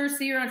out to her.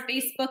 See her on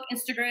Facebook,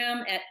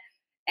 Instagram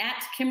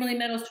at Kimberly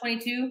Meadows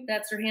 22.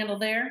 That's her handle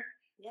there.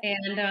 Yep.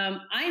 And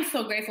I'm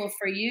so grateful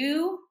for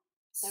you.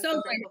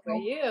 So grateful for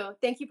you.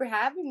 Thank you for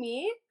having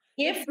me.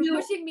 If you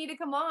pushing me to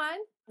come on.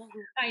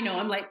 I know.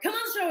 I'm like, come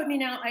on, show with me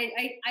now.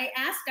 I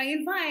ask, I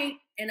invite,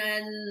 and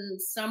then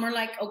some are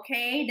like,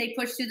 okay. They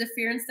push through the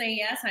fear and say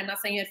yes. I'm not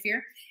saying you have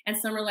fear. And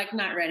some are like,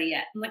 not ready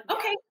yet. I'm like,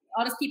 okay,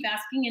 I'll just keep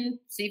asking and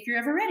see if you're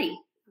ever ready.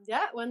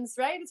 Yeah, when's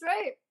right, it's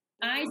right.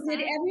 I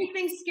did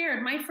everything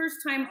scared. My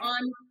first time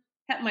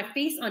had my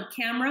face on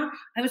camera.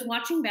 I was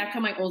watching back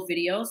on my old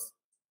videos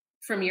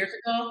from years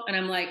ago, and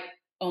I'm like,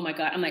 oh my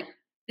God. I'm like,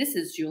 this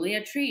is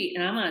Julia Treat,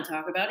 and I'm going to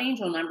talk about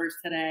angel numbers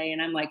today.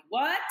 And I'm like,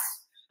 what?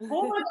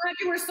 Oh my God,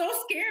 you were so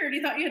scared.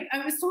 You thought it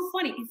was so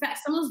funny. In fact,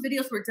 some of those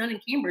videos were done in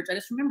Cambridge. I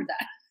just remembered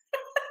that.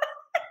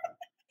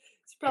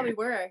 You probably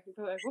were.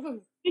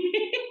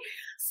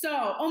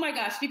 So, oh my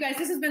gosh, you guys,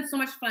 this has been so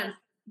much fun.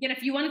 Again,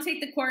 if you want to take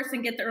the course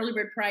and get the early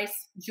bird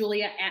price,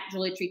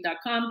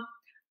 julia@juliatreat.com.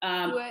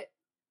 Do it.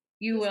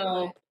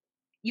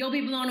 You'll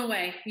be blown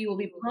away. You will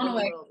be blown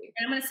away.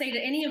 And I'm going to say to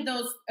any of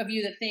those of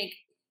you that think,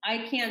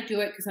 I can't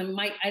do it because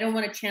I don't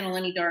want to channel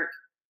any dark.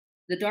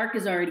 The dark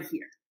is already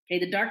here.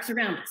 Okay. The dark's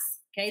around us.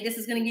 Okay. This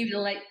is going to give you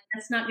the light.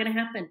 That's not going to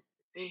happen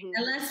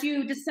unless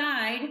you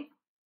decide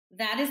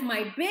that is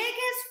my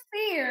biggest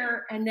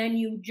fear. And then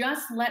you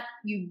just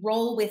you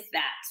roll with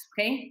that.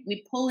 Okay.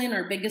 We pull in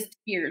our biggest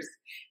fears.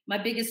 My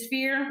biggest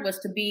fear was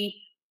to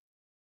be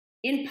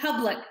in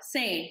public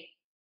saying,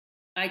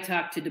 I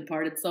talk to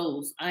departed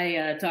souls.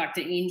 I talk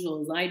to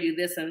angels. I do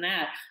this and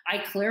that. I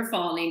clear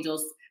fallen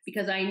angels.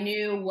 Because I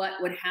knew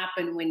what would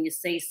happen when you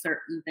say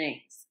certain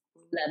things.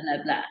 Blah,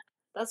 blah, blah.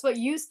 That's what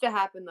used to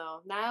happen,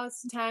 though. Now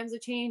times are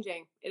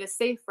changing. It is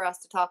safe for us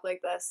to talk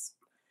like this.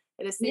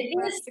 It is safe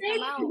for us to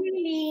come out.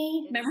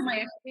 Remember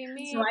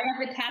so I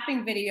have a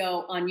tapping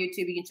video on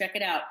YouTube. You can check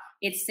it out.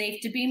 It's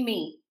safe to be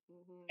me.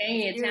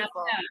 Okay, it's out.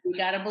 You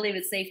got to believe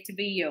it's safe to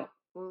be you.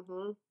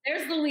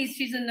 There's Louise.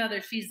 She's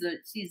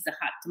the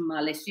hot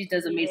tamale. She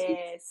does amazing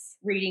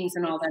readings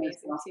and all that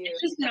as well.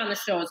 She's been on the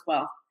show as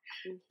well.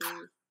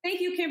 Thank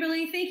you,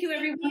 Kimberly. Thank you,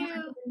 everyone. Thank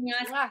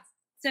you.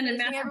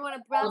 Sending everyone a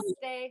blessed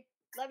day.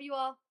 Love you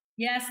all.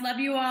 Yes, love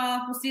you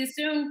all. We'll see you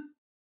soon.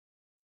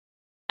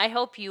 I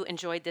hope you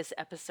enjoyed this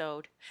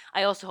episode.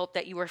 I also hope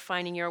that you are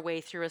finding your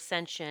way through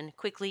ascension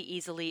quickly,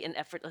 easily, and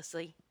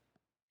effortlessly.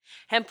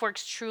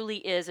 HempWorks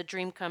truly is a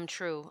dream come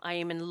true. I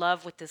am in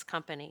love with this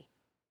company.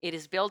 It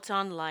is built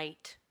on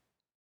light,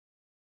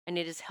 and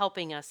it is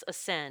helping us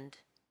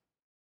ascend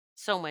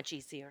so much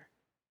easier.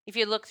 If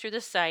you look through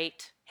the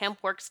site,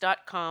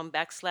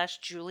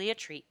 hempworks.com/Julia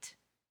Treat,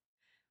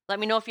 let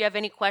me know if you have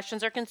any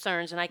questions or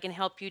concerns, and I can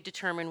help you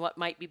determine what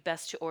might be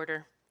best to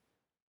order.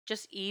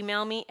 Just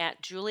email me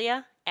at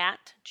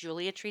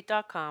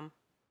julia@juliatreat.com,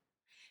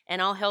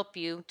 and I'll help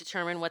you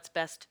determine what's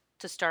best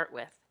to start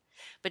with.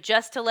 But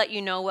just to let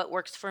you know what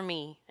works for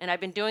me, and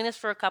I've been doing this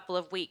for a couple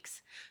of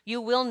weeks,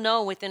 you will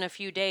know within a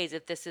few days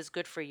if this is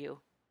good for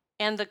you.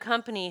 And the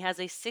company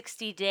has a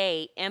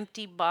 60-day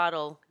empty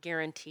bottle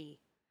guarantee.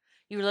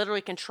 You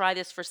literally can try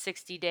this for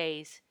 60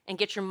 days and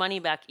get your money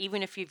back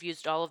even if you've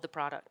used all of the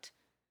product.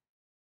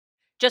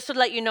 Just to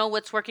let you know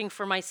what's working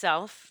for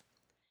myself,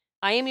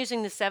 I am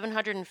using the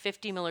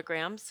 750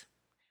 milligrams.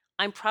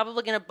 I'm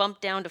probably going to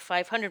bump down to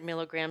 500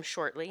 milligrams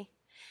shortly.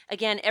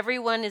 Again,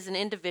 everyone is an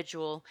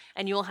individual,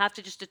 and you'll have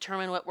to just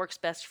determine what works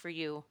best for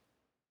you.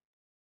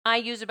 I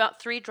use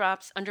about 3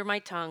 drops under my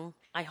tongue.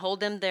 I hold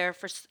them there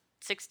for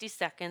 60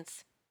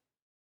 seconds,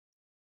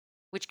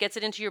 which gets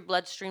it into your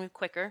bloodstream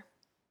quicker.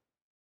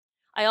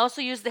 I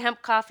also use the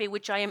hemp coffee,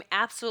 which I am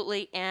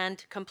absolutely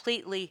and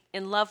completely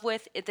in love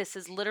with. This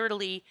is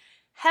literally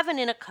heaven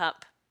in a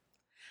cup.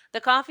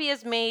 The coffee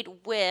is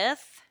made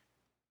with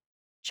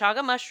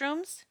chaga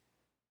mushrooms,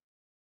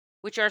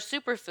 which are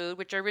superfood,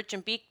 which are rich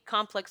in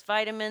B-complex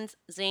vitamins,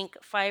 zinc,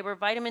 fiber,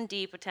 vitamin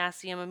D,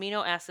 potassium,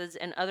 amino acids,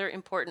 and other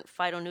important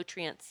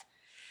phytonutrients.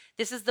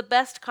 This is the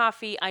best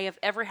coffee I have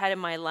ever had in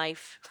my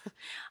life.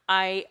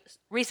 I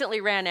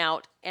recently ran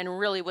out and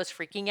really was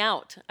freaking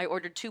out. I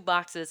ordered 2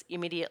 boxes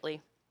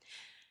immediately.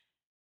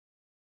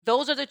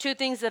 Those are the 2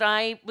 things that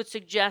I would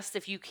suggest,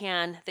 if you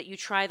can, that you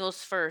try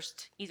those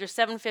first, either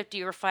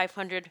 750 or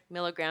 500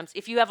 milligrams.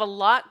 If you have a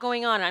lot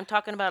going on, I'm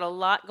talking about a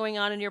lot going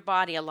on in your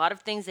body, a lot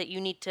of things that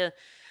you need to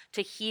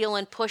heal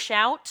and push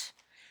out,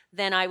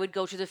 then I would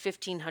go to the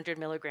 1500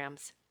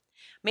 milligrams.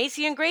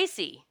 Macy and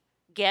Gracie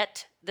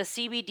get the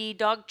CBD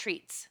dog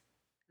treats.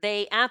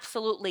 They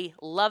absolutely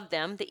love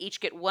them. They each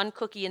get 1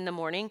 cookie in the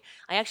morning.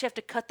 I actually have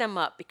to cut them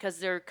up because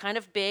they're kind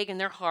of big and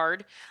they're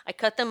hard. I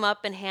cut them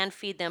up and hand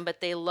feed them,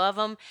 but they love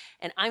them.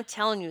 And I'm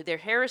telling you, their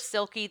hair is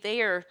silky.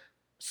 They are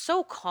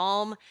so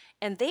calm,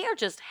 and they are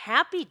just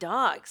happy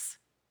dogs.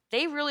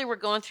 They really were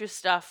going through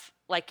stuff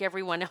like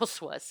everyone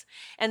else was.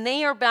 And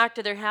they are back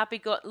to their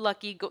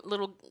happy-go-lucky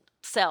little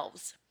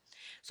selves.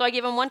 So I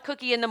give them 1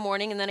 cookie in the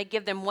morning, and then I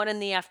give them 1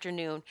 in the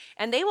afternoon.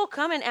 And they will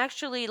come and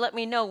actually let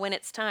me know when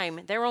it's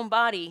time. Their own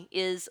body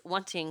is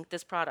wanting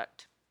this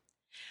product.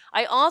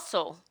 I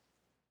also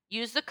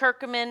use the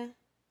curcumin.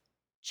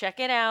 Check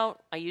it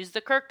out. I use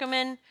the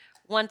curcumin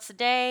once a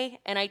day,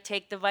 and I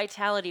take the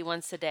Vitality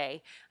once a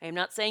day. I am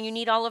not saying you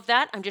need all of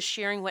that. I'm just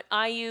sharing what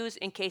I use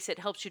in case it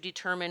helps you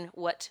determine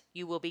what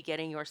you will be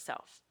getting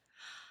yourself.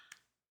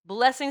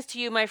 Blessings to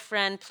you, my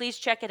friend. Please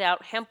check it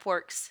out.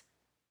 HempWorks.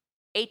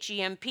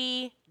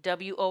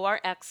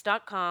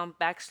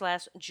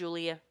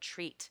 HempWorks.com/Julia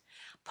Treat.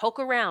 Poke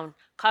around,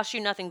 costs you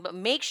nothing, but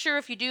make sure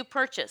if you do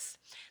purchase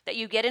that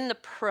you get in the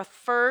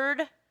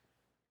preferred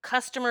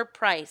customer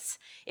price.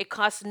 It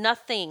costs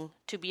nothing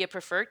to be a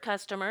preferred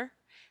customer.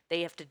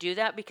 They have to do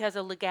that because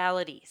of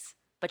legalities,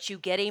 but you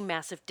get a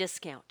massive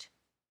discount.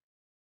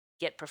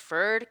 Get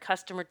preferred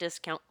customer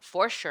discount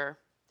for sure.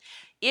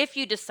 If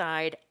you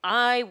decide,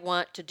 I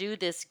want to do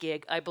this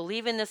gig, I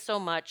believe in this so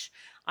much,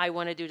 I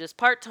want to do this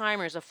part-time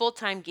or as a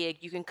full-time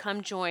gig, you can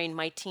come join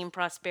my Team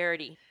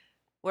Prosperity,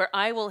 where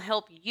I will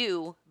help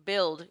you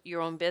build your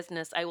own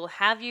business. I will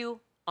have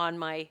you on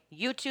my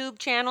YouTube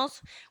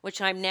channels, which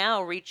I'm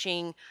now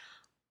reaching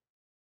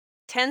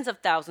tens of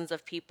thousands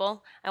of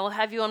people. I will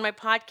have you on my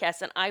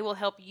podcast, and I will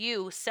help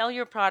you sell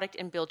your product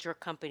and build your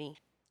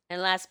company.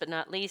 And last but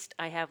not least,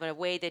 I have a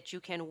way that you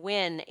can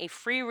win a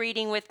free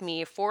reading with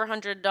me.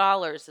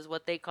 $400 is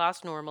what they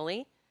cost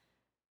normally.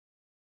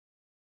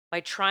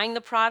 By trying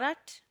the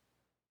product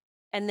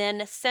and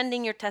then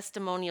sending your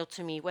testimonial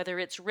to me, whether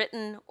it's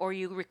written or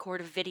you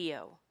record a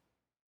video.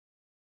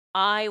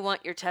 I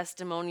want your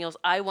testimonials.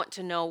 I want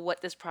to know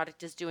what this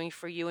product is doing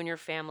for you and your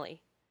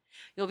family.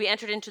 You'll be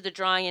entered into the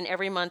drawing, and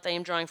every month I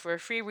am drawing for a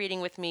free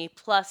reading with me,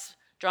 plus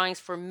drawings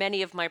for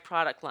many of my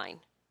product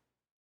line.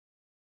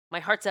 My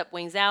Hearts Up,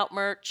 Wings Out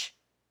merch,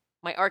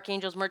 my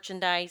Archangels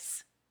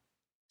merchandise.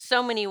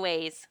 So many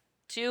ways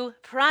to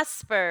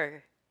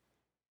prosper.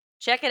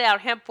 Check it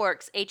out,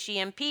 HempWorks,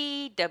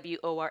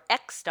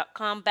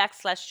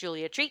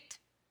 HempWorks.com/Julia Treat.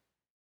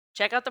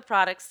 Check out the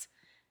products.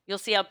 You'll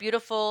see how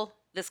beautiful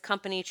this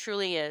company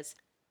truly is.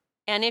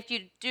 And if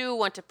you do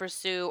want to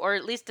pursue or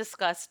at least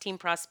discuss Team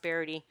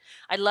Prosperity,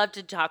 I'd love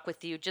to talk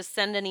with you. Just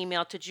send an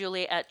email to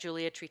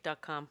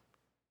julia@juliatreat.com.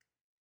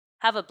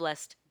 Have a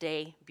blessed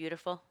day,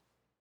 beautiful.